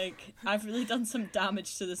 Like I've really done some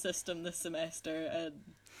damage to the system this semester, and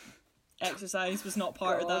exercise was not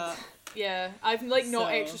part of that. Yeah, I've like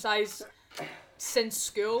not exercised since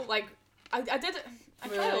school. Like I tried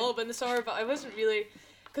a little bit in the summer, but I wasn't really,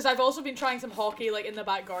 because I've also been trying some hockey like in the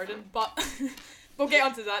back garden, but we'll get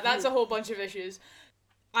onto that. That's a whole bunch of issues.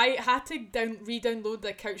 I had to re-download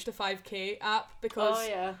the Couch to 5K app because,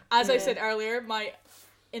 as I said earlier, my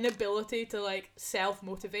inability to like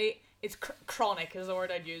self-motivate is chronic is the word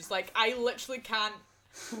I'd use. Like I literally can't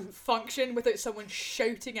function without someone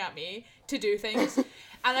shouting at me to do things.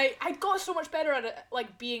 And I got so much better at it,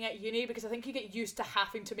 like being at uni, because I think you get used to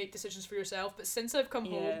having to make decisions for yourself. But since I've come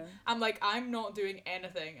home, I'm like, I'm not doing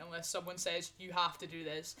anything unless someone says you have to do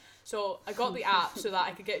this. So I got the app so that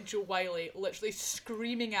I could get Joe Wiley literally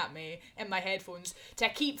screaming at me in my headphones to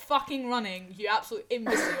keep fucking running, you absolute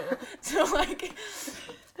imbecile. So like,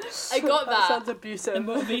 I got that. Sounds abusive. The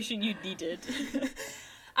motivation you needed.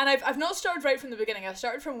 And I've not started right from the beginning. I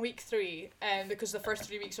started from week 3, because the first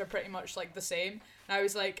 3 weeks are pretty much like the same. And I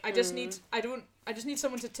was like, I just need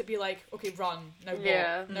someone to be like, okay, run now,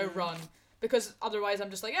 now run, because otherwise I'm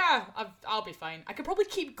just like, I'll be fine. I could probably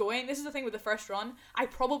keep going. This is the thing with the first run. I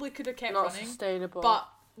probably could have kept running. Not sustainable. But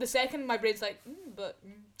the second my brain's like,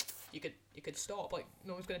 you could stop. Like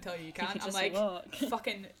no one's gonna tell you can't. I'm like,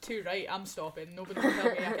 fucking too right. I'm stopping. Nobody can tell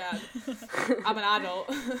me I can't. I'm an adult.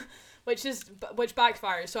 Which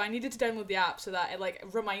backfires. So I needed to download the app so that it like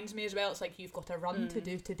reminds me as well. It's like, you've got a run to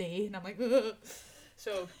do today, and I'm like, ugh.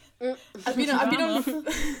 So I've been on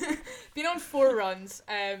 4 runs.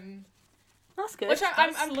 That's good. Which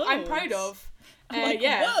I'm proud of.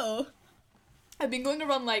 Whoa. I've been going to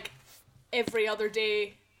run like every other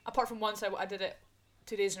day, apart from once I did it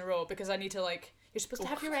 2 days in a row, because I need to like. You're supposed to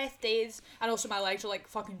have your rest days. And also my legs are like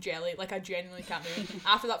fucking jelly. Like I genuinely can't move.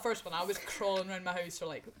 After that first one, I was crawling around my house for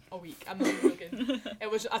like a week. I'm not even joking.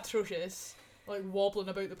 It was atrocious. Like wobbling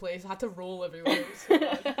about the place. I had to roll everywhere. It was so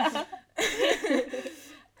bad.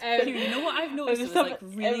 You know what I've noticed is like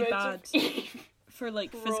really bad for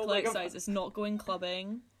like physical exercise is not going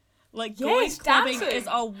clubbing. Like going clubbing dancing is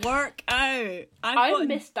a workout. I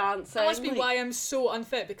miss dancing. That must be why I'm so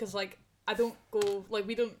unfit, because like I don't go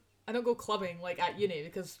clubbing like at uni,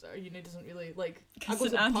 because our uni doesn't really like. I go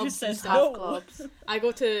to pubs and stuff. Clubs. I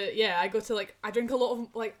go to like, I drink a lot of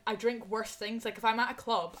like, I drink worse things. Like if I'm at a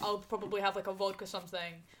club, I'll probably have like a vodka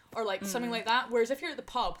something or like something like that. Whereas if you're at the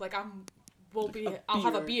pub, like I'll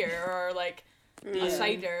have a beer or like a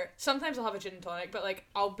cider. Sometimes I'll have a gin and tonic, but like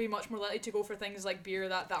I'll be much more likely to go for things like beer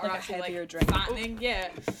that are Like a actually heavier like drink. fattening. Yeah.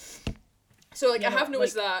 So like You I know, have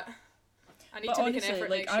noticed like- that. I need But to make honestly, an effort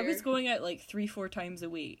like next I year. was going out like 3-4 times a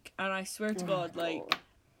week, and I swear to God, like God.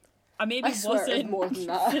 I maybe I swear it was wasn't more than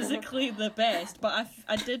that. physically the best, but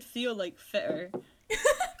I did feel like fitter.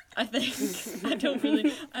 I think I don't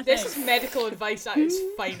really. This is medical advice at its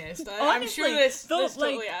finest. I'm sure Honestly, this don't,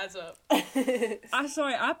 totally like- adds up.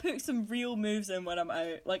 I put some real moves in when I'm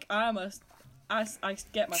out. Like I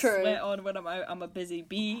get my True. sweat on when I'm out. I'm a busy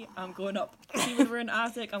bee. I'm going up. See, when we're in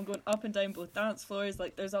attic, I'm going up and down both dance floors.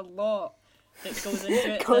 Like there's a lot that goes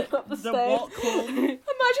into it. Going the up the the stairs. walk home.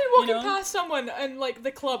 Imagine walking know? past someone in like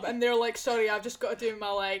the club and they're like, "Sorry, I've just got to do my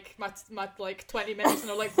like 20 minutes," and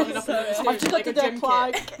they're like running up and down the Sorry. stairs I've just with, like got to a do a gym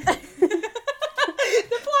plank. kit.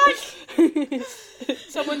 The plank.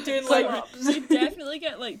 Someone doing like. You definitely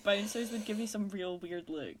get like bouncers would give you some real weird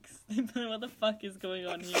looks. They'd be like, what the fuck is going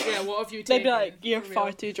on here? Yeah, what have you They'd taken? be like, "You're For real.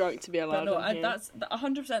 far too drunk to be But allowed no, in here." that's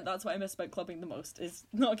 100%. That's what I miss about clubbing the most is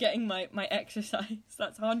not getting my exercise.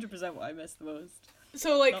 That's 100% what I miss the most. So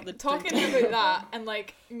Not the like talking drinking. about that and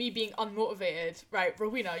like me being unmotivated, right,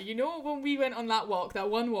 Rowena, you know when we went on that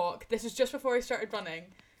one walk, this is just before I started running,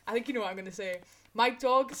 I think you know what I'm gonna say. My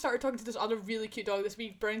dog started talking to this other really cute dog, this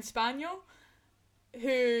wee brown spaniel,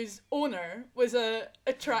 whose owner was that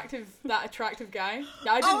attractive guy.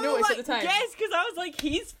 Yeah, I didn't notice at the time. Yes, because I was like,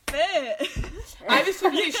 he's fit. I was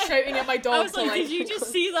totally shouting at my dog I was to like, like did you just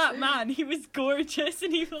see that man? He was gorgeous,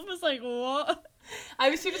 and he was like, what? I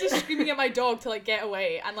was seriously screaming at my dog to like get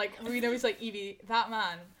away, and like Rowena was like, "Evie, that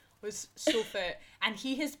man was so fit," and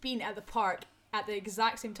he has been at the park at the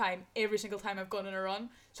exact same time every single time I've gone on a run.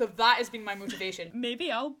 So that has been my motivation.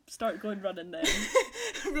 Maybe I'll start going running then.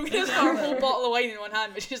 Rowena's got a whole bottle of wine in one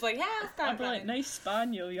hand, but she's like, "Yeah, I'll I'll start be like, running." nice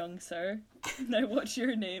spaniel, young sir. Now what's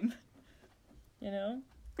your name? You know?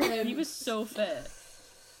 He was so fit.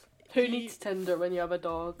 Who needs Tinder when you have a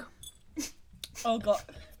dog? Oh god,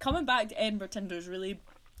 coming back to Edinburgh Tinder's really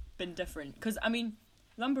been different because I mean,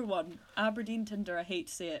 number one, Aberdeen Tinder, I hate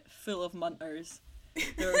to say it, full of munters.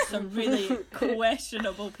 There are some really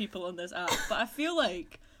questionable people on this app, but I feel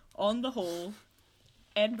like on the whole,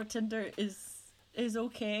 Edinburgh Tinder is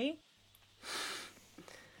okay.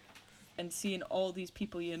 And seeing all these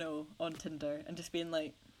people you know on Tinder and just being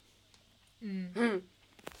like,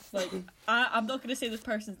 like I'm not gonna say this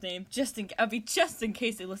person's name just in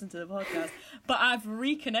case they listen to the podcast. But I've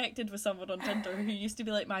reconnected with someone on Tinder who used to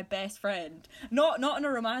be like my best friend, not in a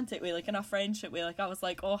romantic way, like in a friendship way. Like I was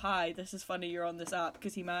like, oh hi, this is funny, you're on this app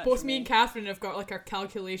because he matched. Both me and Catherine have got like our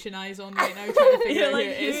calculation eyes on right now, trying to figure You're out like,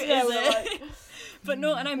 who it who is. is Yeah, we're it? like, But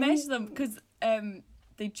no, and I messaged them because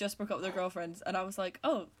they just broke up with their girlfriends, and I was like,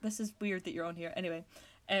 oh, this is weird that you're on here. Anyway,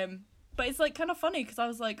 but it's like kind of funny because I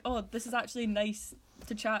was like, oh, this is actually nice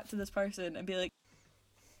to chat to this person and be like,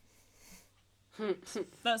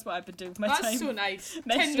 that's what I've been doing with my that's time. so nice.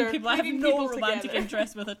 Messaging Tinder, people I have bringing no people romantic together.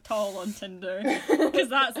 interest with at all on Tinder because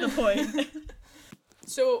that's the point.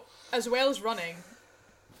 So, as well as running,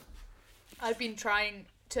 I've been trying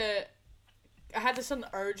to. I had this sudden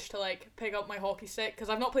urge to like pick up my hockey stick because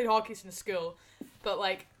I've not played hockey since school, but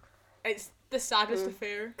like, it's the saddest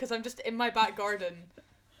affair because I'm just in my back garden.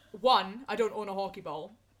 One, I don't own a hockey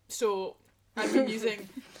ball, so I've been using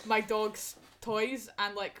my dog's toys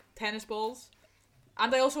and like tennis balls,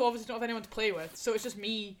 and I also obviously don't have anyone to play with, so it's just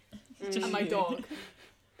me Just and my you. dog.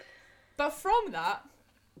 But from that,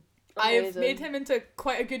 I've Amazing. made him into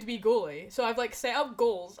quite a good wee goalie. So I've like set up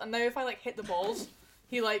goals, and now if I like hit the balls,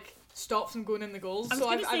 he like stops them going in the goals. I was So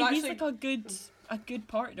gonna say I've he's actually, like a good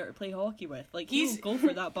partner to play hockey with. Like He's- he'll go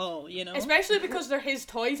for that ball, you know. especially because they're his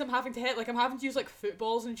toys, I'm having to hit. Like I'm having to use like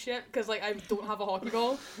footballs and shit because like I don't have a hockey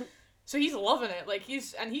ball. So he's loving it. Like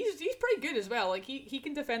he's pretty good as well. Like he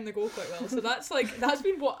can defend the goal quite well. So that's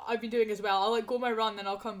been what I've been doing as well. I'll like go my run, then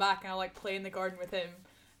I'll come back and I'll like play in the garden with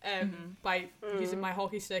him, by using my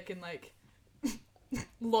hockey stick and like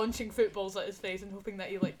launching footballs at his face and hoping that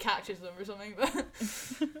he like catches them or something. But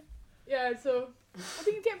yeah, so I've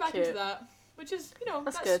been getting back into Cute. that, which is That's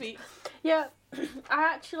that's good. sweet. Yeah, I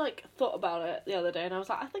actually like thought about it the other day, and I was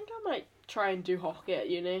like, I think I might try and do hockey at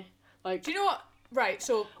uni. Like, Do you know what? Right,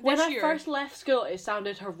 so when this I year, first left school, it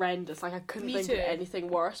sounded horrendous. Like I couldn't Me think too. of anything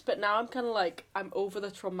worse. But now I'm kind of like I'm over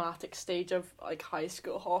the traumatic stage of like high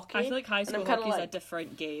school hockey. I feel like high And I'm school kinda hockey's a like-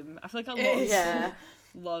 different game. I feel like a lot It of is. Yeah.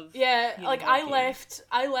 people love. yeah, uni like hockey.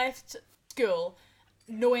 I left school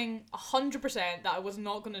knowing 100% that I was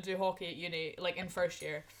not going to do hockey at uni, like in first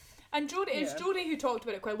year. And Jodie, it's Yeah. Jodie who talked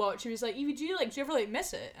about it quite a lot. She was like, Evie, do you ever like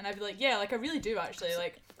miss it? And I'd be like, yeah, like I really do actually.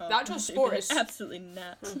 Like The actual sport is absolutely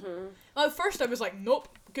not. Well, at first I was like, nope,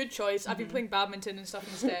 good choice. I've been playing badminton and stuff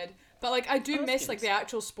instead. But like I do miss like the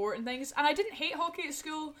actual sport and things. And I didn't hate hockey at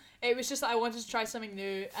school. It was just that I wanted to try something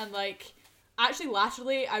new. And like actually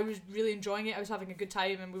latterly I was really enjoying it. I was having a good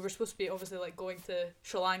time, and we were supposed to be obviously like going to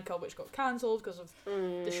Sri Lanka, which got cancelled because of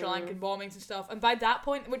the Sri Lankan bombings and stuff. And by that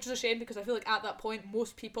point, which is a shame because I feel like at that point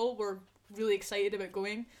most people were really excited about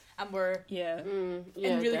going and were in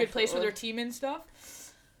a really good place with their team and stuff.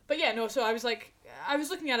 But yeah, no, so I was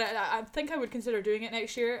looking at it, I think I would consider doing it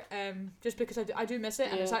next year, just because I do miss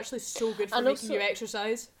it, and it's actually so good for making you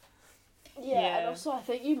exercise. Yeah, and also I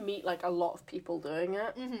think you meet like a lot of people doing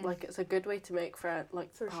it. Like it's a good way to make friends,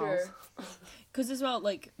 like for pals. sure. Because as well,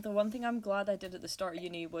 like the one thing I'm glad I did at the start of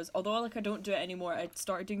uni was, although like I don't do it anymore, I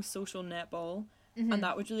started doing social netball, and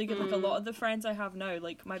that was really good. Like a lot of the friends I have now,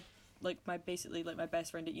 like my basically like my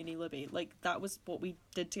best friend at uni, Libby, like that was what we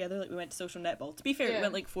did together. Like we went to social netball. To be fair, we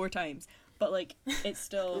went like 4 times, but like it's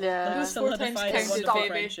still those solidified a wonderful baby.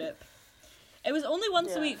 friendship. It was only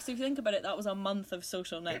once a week, so if you think about it, that was a month of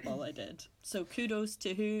social netball I did. So kudos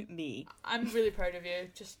to who? Me. I'm really proud of you.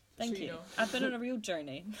 Just thank so you. You know. I've been on a real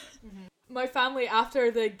journey. My family,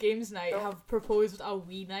 after the games night, have proposed a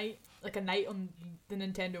Wii night, like a night on the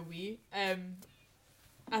Nintendo Wii,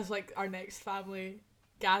 as like our next family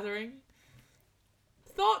gathering.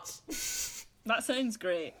 Thoughts? That sounds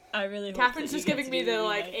great. I really hope Catherine's that just you get giving to me do the a Wii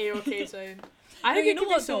like night. A-okay sound. I think you it know could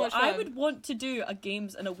be what so though? much fun. I would want to do a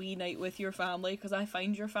games and a Wii night with your family because I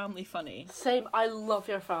find your family funny. Same, I love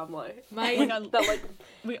your family. My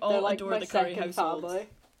We all like adore my the Curry second household. family.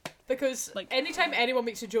 Because Like- anytime anyone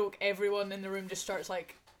makes a joke, everyone in the room just starts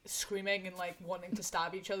like screaming and like wanting to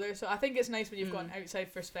stab each other. So I think it's nice when you've got an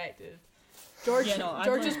outside perspective. George's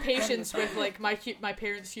I've patience with like my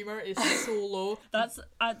parents' humor is so low.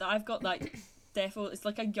 I've got that defo. It's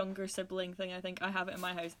like a younger sibling thing. I think I have it in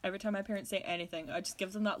my house. Every time my parents say anything, I just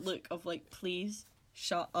give them that look of like, please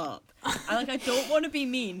shut up. I don't want to be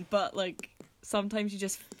mean, but like sometimes it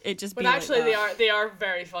just. But be actually, like they are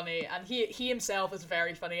very funny, and he himself is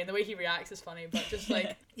very funny, and the way he reacts is funny. But just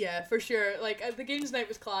like yeah, for sure. Like the games night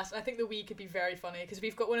was class. I think the Wii could be very funny because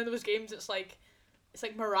we've got one of those games. It's like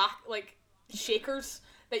shakers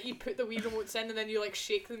that you put the Wii remotes in and then you like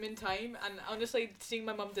shake them in time. And honestly, seeing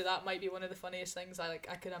my mum do that might be one of the funniest things I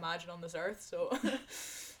could imagine on this earth. So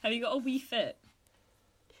Have you got a Wii Fit?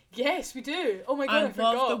 yes, we do. Oh my god, I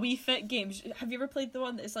forgot. love the Wii Fit games. Have you ever played the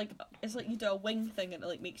one that it's like you do a wing thing and it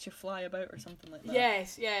like makes you fly about or something like that?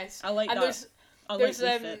 Yes. I like and that. There's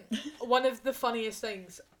Wii Fit. one of the funniest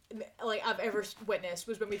things like I've ever witnessed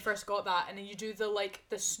was when we first got that, and then you do the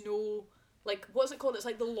snow, like what's it called? It's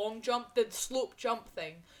like the long jump, the slope jump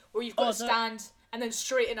thing, where you've got to stand and then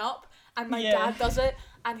straighten up. And my dad does it,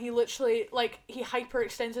 and he literally he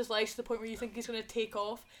hyperextends his legs to the point where you think he's gonna take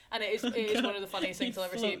off, and it is one of the funniest things I'll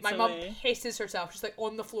ever see. My mum hisses herself, just like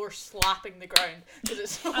on the floor slapping the ground because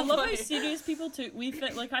it's so I love funny. how serious people took Wii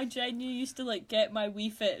Fit. Like I genuinely used to get my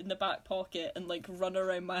Wii Fit in the back pocket and run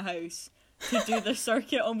around my house to do the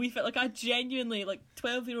circuit on Wii Fit. Like I genuinely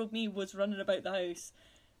 12-year-old me was running about the house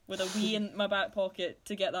with a Wii in my back pocket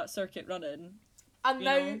to get that circuit running. And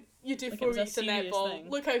now you do 4 weeks of netball. thing.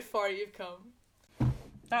 Look how far you've come.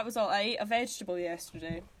 That was all. I ate a vegetable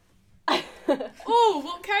yesterday. Oh,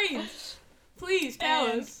 what kind? Please tell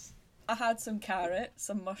us. I had some carrots,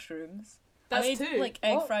 some mushrooms. That's I made two.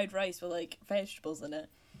 egg fried rice with vegetables in it.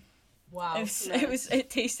 Wow. It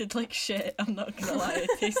tasted like shit, I'm not gonna lie,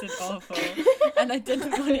 it tasted awful. And I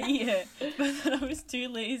didn't want to eat it, but then I was too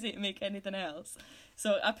lazy to make anything else.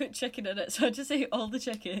 So I put chicken in it, so I just ate all the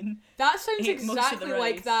chicken. That sounds ate most of the exactly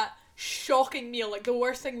like rice. that shocking meal, like the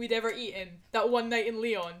worst thing we'd ever eaten, that one night in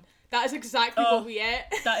Leon. That is exactly what we ate.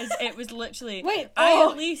 It was literally... Wait,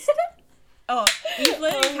 Evelyn and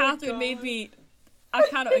my Catherine God. made me... I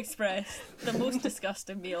cannot express the most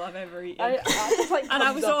disgusting meal I've ever eaten. And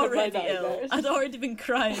I was already ill. I'd already been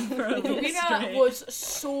crying for a week Rowena straight. was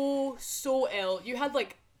so ill. You had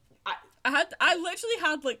I literally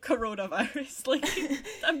had coronavirus.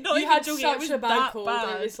 I'm not you even had joking. such It was a bad that cold.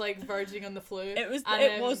 bad. It was verging on the flu. It was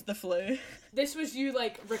the flu. This was you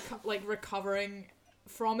recovering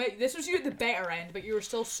from it. This was you at the better end, but you were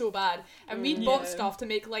still so bad. And we bought stuff to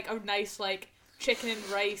make a nice chicken and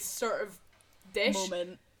rice sort of dish.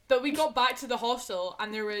 Moment. But we got back to the hostel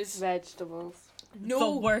and there was vegetables. no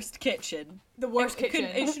The worst kitchen. the worst kitchen.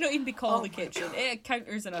 It should not even be called a kitchen. God. It had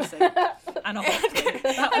counters and a sink and a hot plate.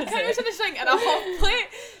 That And was counters in it. a sink and a hot plate.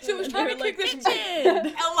 So it was trying to They were cook this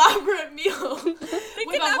kitchen. elaborate meal They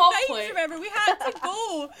with didn't a have hot knives, plate. remember? We had to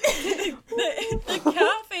go to the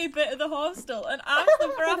cafe bit of the hostel and ask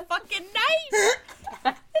them for a fucking knife.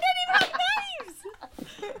 They didn't even have knives.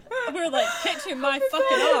 pitching my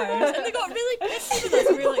fucking arms, and they got really pissy with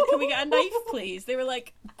us. We were like, can we get a knife, please? They were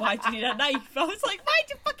like, why do you need a knife? I was like, why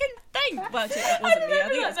do you fucking think? Well, actually, it wasn't me. I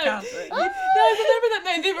think it's Catherine. No, I remember that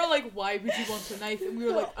night. They were like, why would you want a knife? And we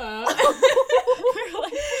were like, We were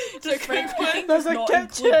like, does French cooking There's a not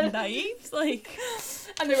kitchen. include knives? Like,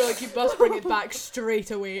 and they were like, you must bring it back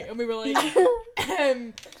straight away. And we were like, how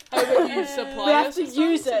about you supply We have us to with some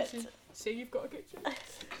use since it. you say you've got a kitchen?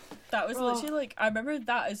 that was literally like, I remember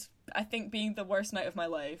that as, I think, being the worst night of my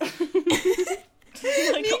life.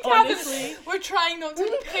 Like, Me and honestly. Catherine, we're trying not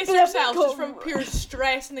to piss Yeah, ourselves we just from got- pure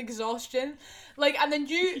stress and exhaustion. Like, and then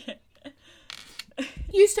you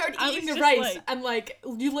started I eating was the just rice, like- and like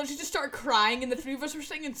you literally just started crying, and the three of us were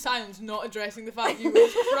sitting in silence, not addressing the fact you were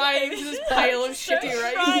crying into this pile of shitty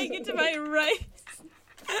rice. Crying into my rice.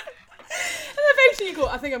 And eventually you go,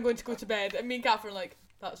 I think I'm going to go to bed. And me and Catherine are like,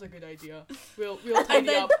 that's a good idea. We'll tidy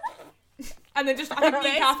then- up. And then just, I think me and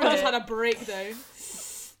Best Catherine just bit. had a breakdown.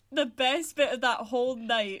 The best bit of that whole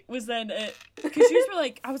night was then because you were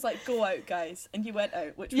like, I was like, go out, guys, and you went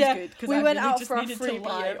out, which was Yeah, good because we I went really out just for a needed free to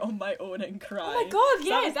lie beer. on my own and cry. Oh my god, So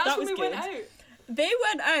yeah, that that's was when we went good. out. They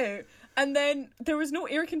went out, and then there was no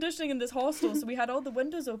air conditioning in this hostel, so we had all the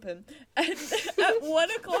windows open. And at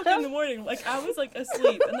 1 o'clock in the morning, like I was like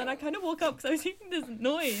asleep, and then I kind of woke up because I was hearing this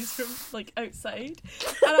noise from like outside,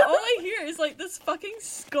 and all I hear is like this fucking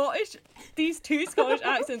these two Scottish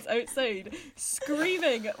accents outside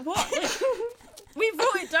screaming. What? Like, we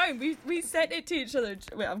wrote it down. We sent it to each other.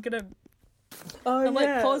 Wait, I'm gonna. Oh, I'm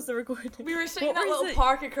like pause the recording. We were sitting in What that was little it?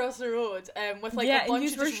 park across the road with like Yeah, a bunch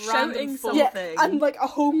and of yous were just random shouting folk. something. Yeah, and like a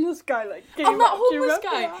homeless guy like came And that up. Do you homeless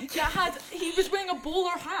remember guy that? he was wearing a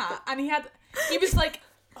bowler hat and he was like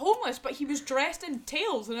homeless, but he was dressed in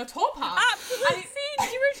tails and a top hat. Absolute And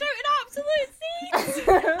scenes. You were shouting absolute scenes.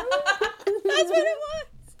 That's what it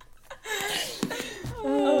was.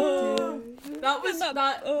 Oh, That was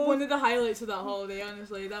that- oh. one of the highlights of that holiday.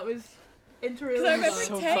 Honestly, that was interrail. Because I remember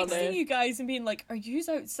So texting funny. you guys and being like, "Are yous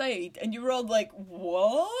outside?" And you were all like,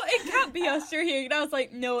 "What? It can't be us you're hearing." And I was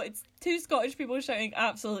like, "No, it's two Scottish people shouting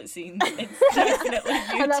absolute scenes. It's definitely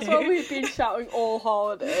you and that's two." what we've been shouting all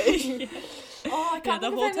holiday. Oh, I can't the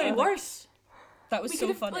think whole of anything time, like, worse. That was We so could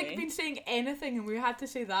have funny. like been saying anything and we had to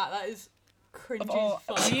say that. That is cringy Of all,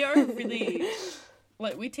 as fuck. we are really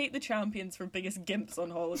like we take the champions for biggest gimps on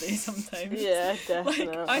holiday sometimes. Yeah, Like,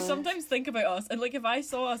 definitely. I sometimes think about us, and like if I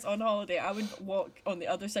saw us on holiday, I would walk on the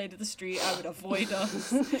other side of the street. I would avoid us.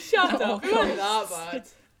 Shut at all up. We weren't that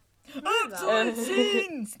costs. bad. Absolute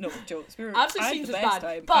scenes. No jokes. We were. Absolute I had Scenes the was best bad,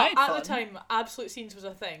 time. I but had at fun. the time, Absolute Scenes was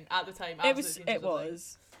a thing. At the time, it Absolute was. Scenes It was. A thing.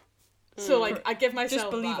 was. So like, I give myself.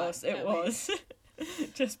 Just believe that, us. It at least. was.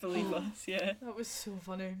 Just believe us. Yeah. That was so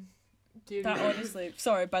funny. Dear That me. honestly.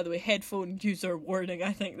 Sorry, by the way. Headphone user warning.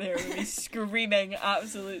 I think they were really screaming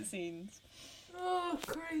absolute scenes. Oh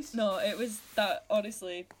Christ. No, it was that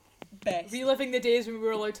honestly best. Reliving the days when we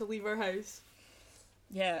were allowed to leave our house.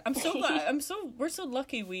 Yeah, I'm so glad. We're so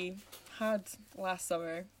lucky we had last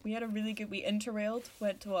summer. We had a really good. We interrailed.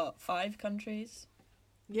 Went to what 5 countries?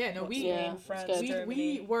 Yeah, no, What, we Yeah, Spain, it's France, good. we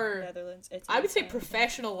Germany, were. Netherlands, Italy. I would say France.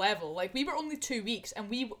 professional level. Like we were only 2 weeks and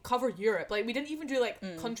we covered Europe. Like we didn't even do like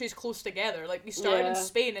countries close together. Like we started in Yeah.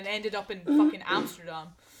 Spain and ended up in fucking Amsterdam.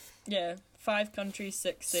 Yeah, 5 countries,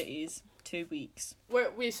 6 cities, 2 weeks.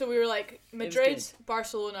 So we were like Madrid, good.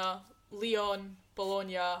 Barcelona, Lyon,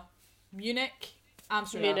 Bologna, Munich,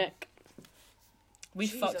 Amsterdam. Munich. We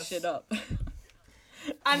fucked Jesus. shit up.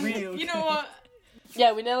 And Real you know good. what?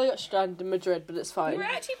 Yeah, we nearly got stranded in Madrid, but it's We fine. were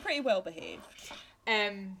actually pretty well behaved.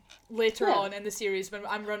 Later Yeah. on in the series when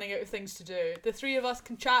I'm running out of things to do, the three of us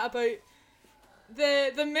can chat about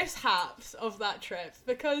the mishaps of that trip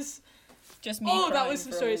because Just me. that crying was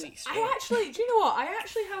some for a stories. week I straight. actually, do you know what? I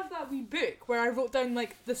actually have that wee book where I wrote down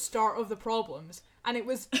like the start of the problems, and it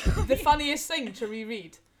was the funniest thing to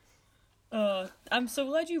reread. I'm so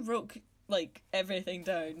glad you wrote like everything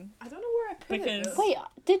down. I don't know where I put Because- it. Though. Wait,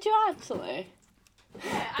 did you actually?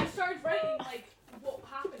 Yeah, I started writing like what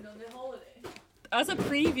happened on the holiday. As a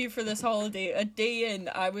preview for this holiday, a day in,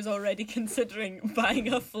 I was already considering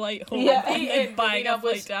buying a flight home Yeah. and A day then in, buying Marina a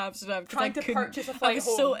flight was to Amsterdam because I trying to couldn't. purchase a I flight was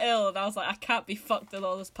home. so ill, and I was like, I can't be fucked with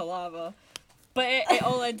all this palaver. But it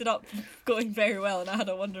all ended up going very well, and I had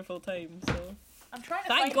a wonderful time. So I'm trying to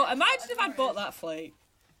thank find God. it. Imagine if I'd bought that flight.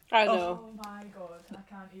 I Oh. know. Oh my god, I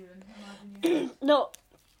can't even imagine you. No,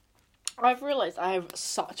 I've realised I have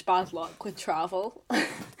such bad luck with travel.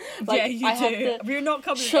 Yeah, you I had do. the We're not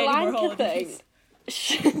coming Sri any more Lanka holidays.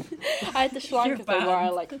 thing. I had the Sri Lanka thing where I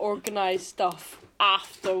banned. like organised stuff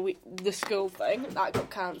after the school thing that got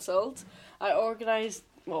cancelled. I organised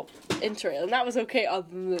Interrail, and that was okay other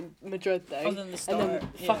than the Madrid thing. Other than the start, and then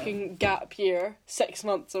yeah. fucking gap year, 6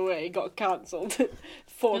 months away, got cancelled.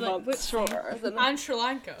 4 You're like, months shorter. And Sri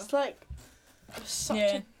Lanka. It's like such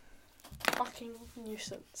Yeah. a fucking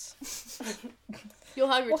nuisance. You'll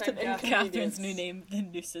have your What time, an Kath. Catherine's new name, the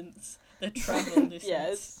nuisance. The travel nuisance.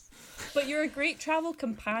 Yes. But you're a great travel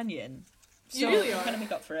companion. So You really are. kind of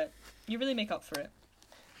make up for it. You really make up for it.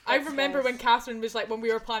 I That's remember nice. when Catherine was like, when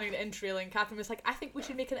we were planning the interrailing, Catherine was like, I think we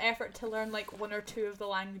should make an effort to learn like 1 or 2 of the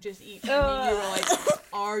languages each. And then you were like,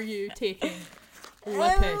 are you taking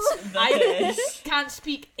the piss? I can't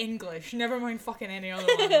speak English, never mind fucking any other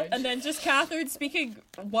language. And then just Catherine speaking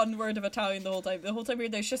one word of Italian the whole time. The whole time we were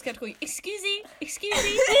there, she just kept going, excuse me.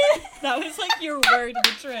 That was like your word of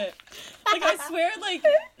the trip. Like, I swear, like,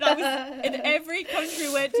 that was in every country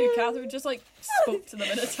we went to, Catherine just like spoke to them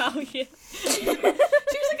in Italian. She was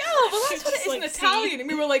like, oh, well that's She's what it just is in like, Italian. And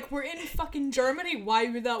we were like, we're in fucking Germany, why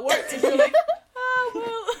would that work? And we were like, oh,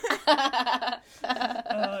 well.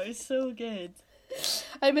 Oh, it's so good.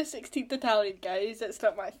 I'm a 16th Italian, guys. It's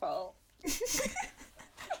not my fault.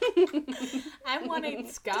 I'm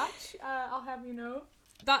 1/8 Scotch, I'll have you know.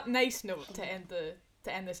 That nice note to end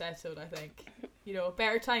this episode, I think. You know,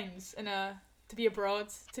 better times to be abroad,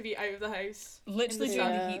 to be out of the house. Literally in the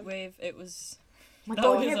during sun. the heat wave, it was. My That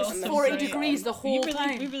God, was yeah, it was awesome. 40 Right. degrees the whole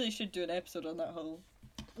time. We really should do an episode on that whole.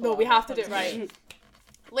 No, we have to do it That was right.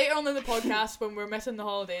 Later on in the podcast, when we're missing the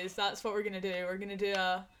holidays, that's what we're gonna do. We're gonna do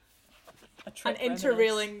A an trip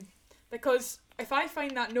interrailing, because if I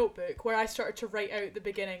find that notebook where I started to write out the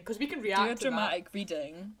beginning, because we can react do a to dramatic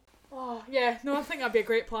reading. that. Oh yeah, no, I think that'd be a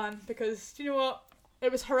great plan, because do you know what?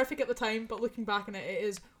 It was horrific at the time, but looking back on it, it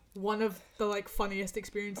is one of the like funniest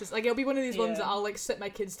experiences. Like it'll be one of these ones Yeah. that I'll like sit my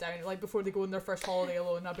kids down like before they go on their first holiday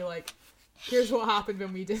alone. I'll be like, here's what happened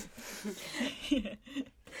when we did.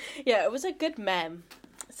 Yeah, it was a good meme.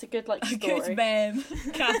 It's a good like A story. good mem.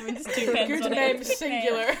 Catherine's 2 pence Good on mem, it.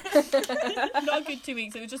 singular. Not a good 2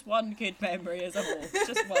 weeks, it was just one good memory as a whole.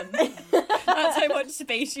 Just one. That's how much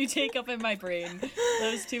space you take up in my brain.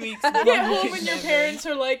 Those 2 weeks. You one get home good and your memory. parents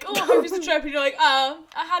are like, oh, how was the trip? And you're like, I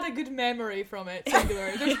had a good memory from it,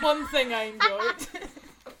 singular. There's one thing I enjoyed.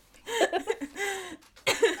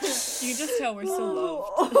 You can just tell we're so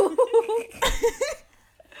loved.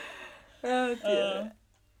 Oh dear.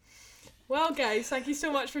 Well, guys, thank you so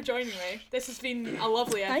much for joining me. This has been a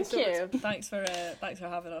lovely episode. Thank you. Thanks for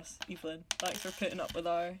having us, Evelyn. Thanks for putting up with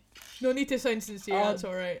our. No need to sound sincere, Oh. that's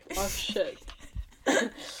alright. Oh shit.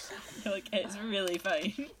 Like, it's really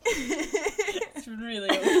fine. It's really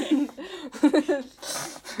okay.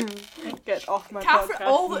 Get off my Catherine, podcast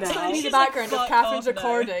all that's now. playing in the She's like, background of "Fuck Catherine's off now."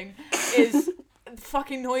 recording is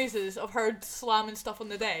fucking noises of her slamming stuff on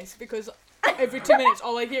the desk, because every 2 minutes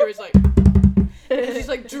all I hear is like, and she's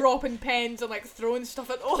like dropping pens and like throwing stuff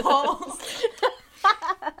at the wall.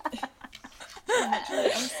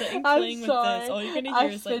 I'm sitting I'm playing with sorry. this. All you're gonna I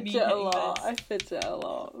hear is like me fidget a hitting lot. this. I fidget a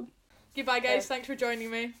lot. Goodbye, guys. Thanks for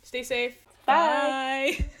joining me. Stay safe.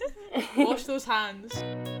 Bye. Bye. Wash those hands.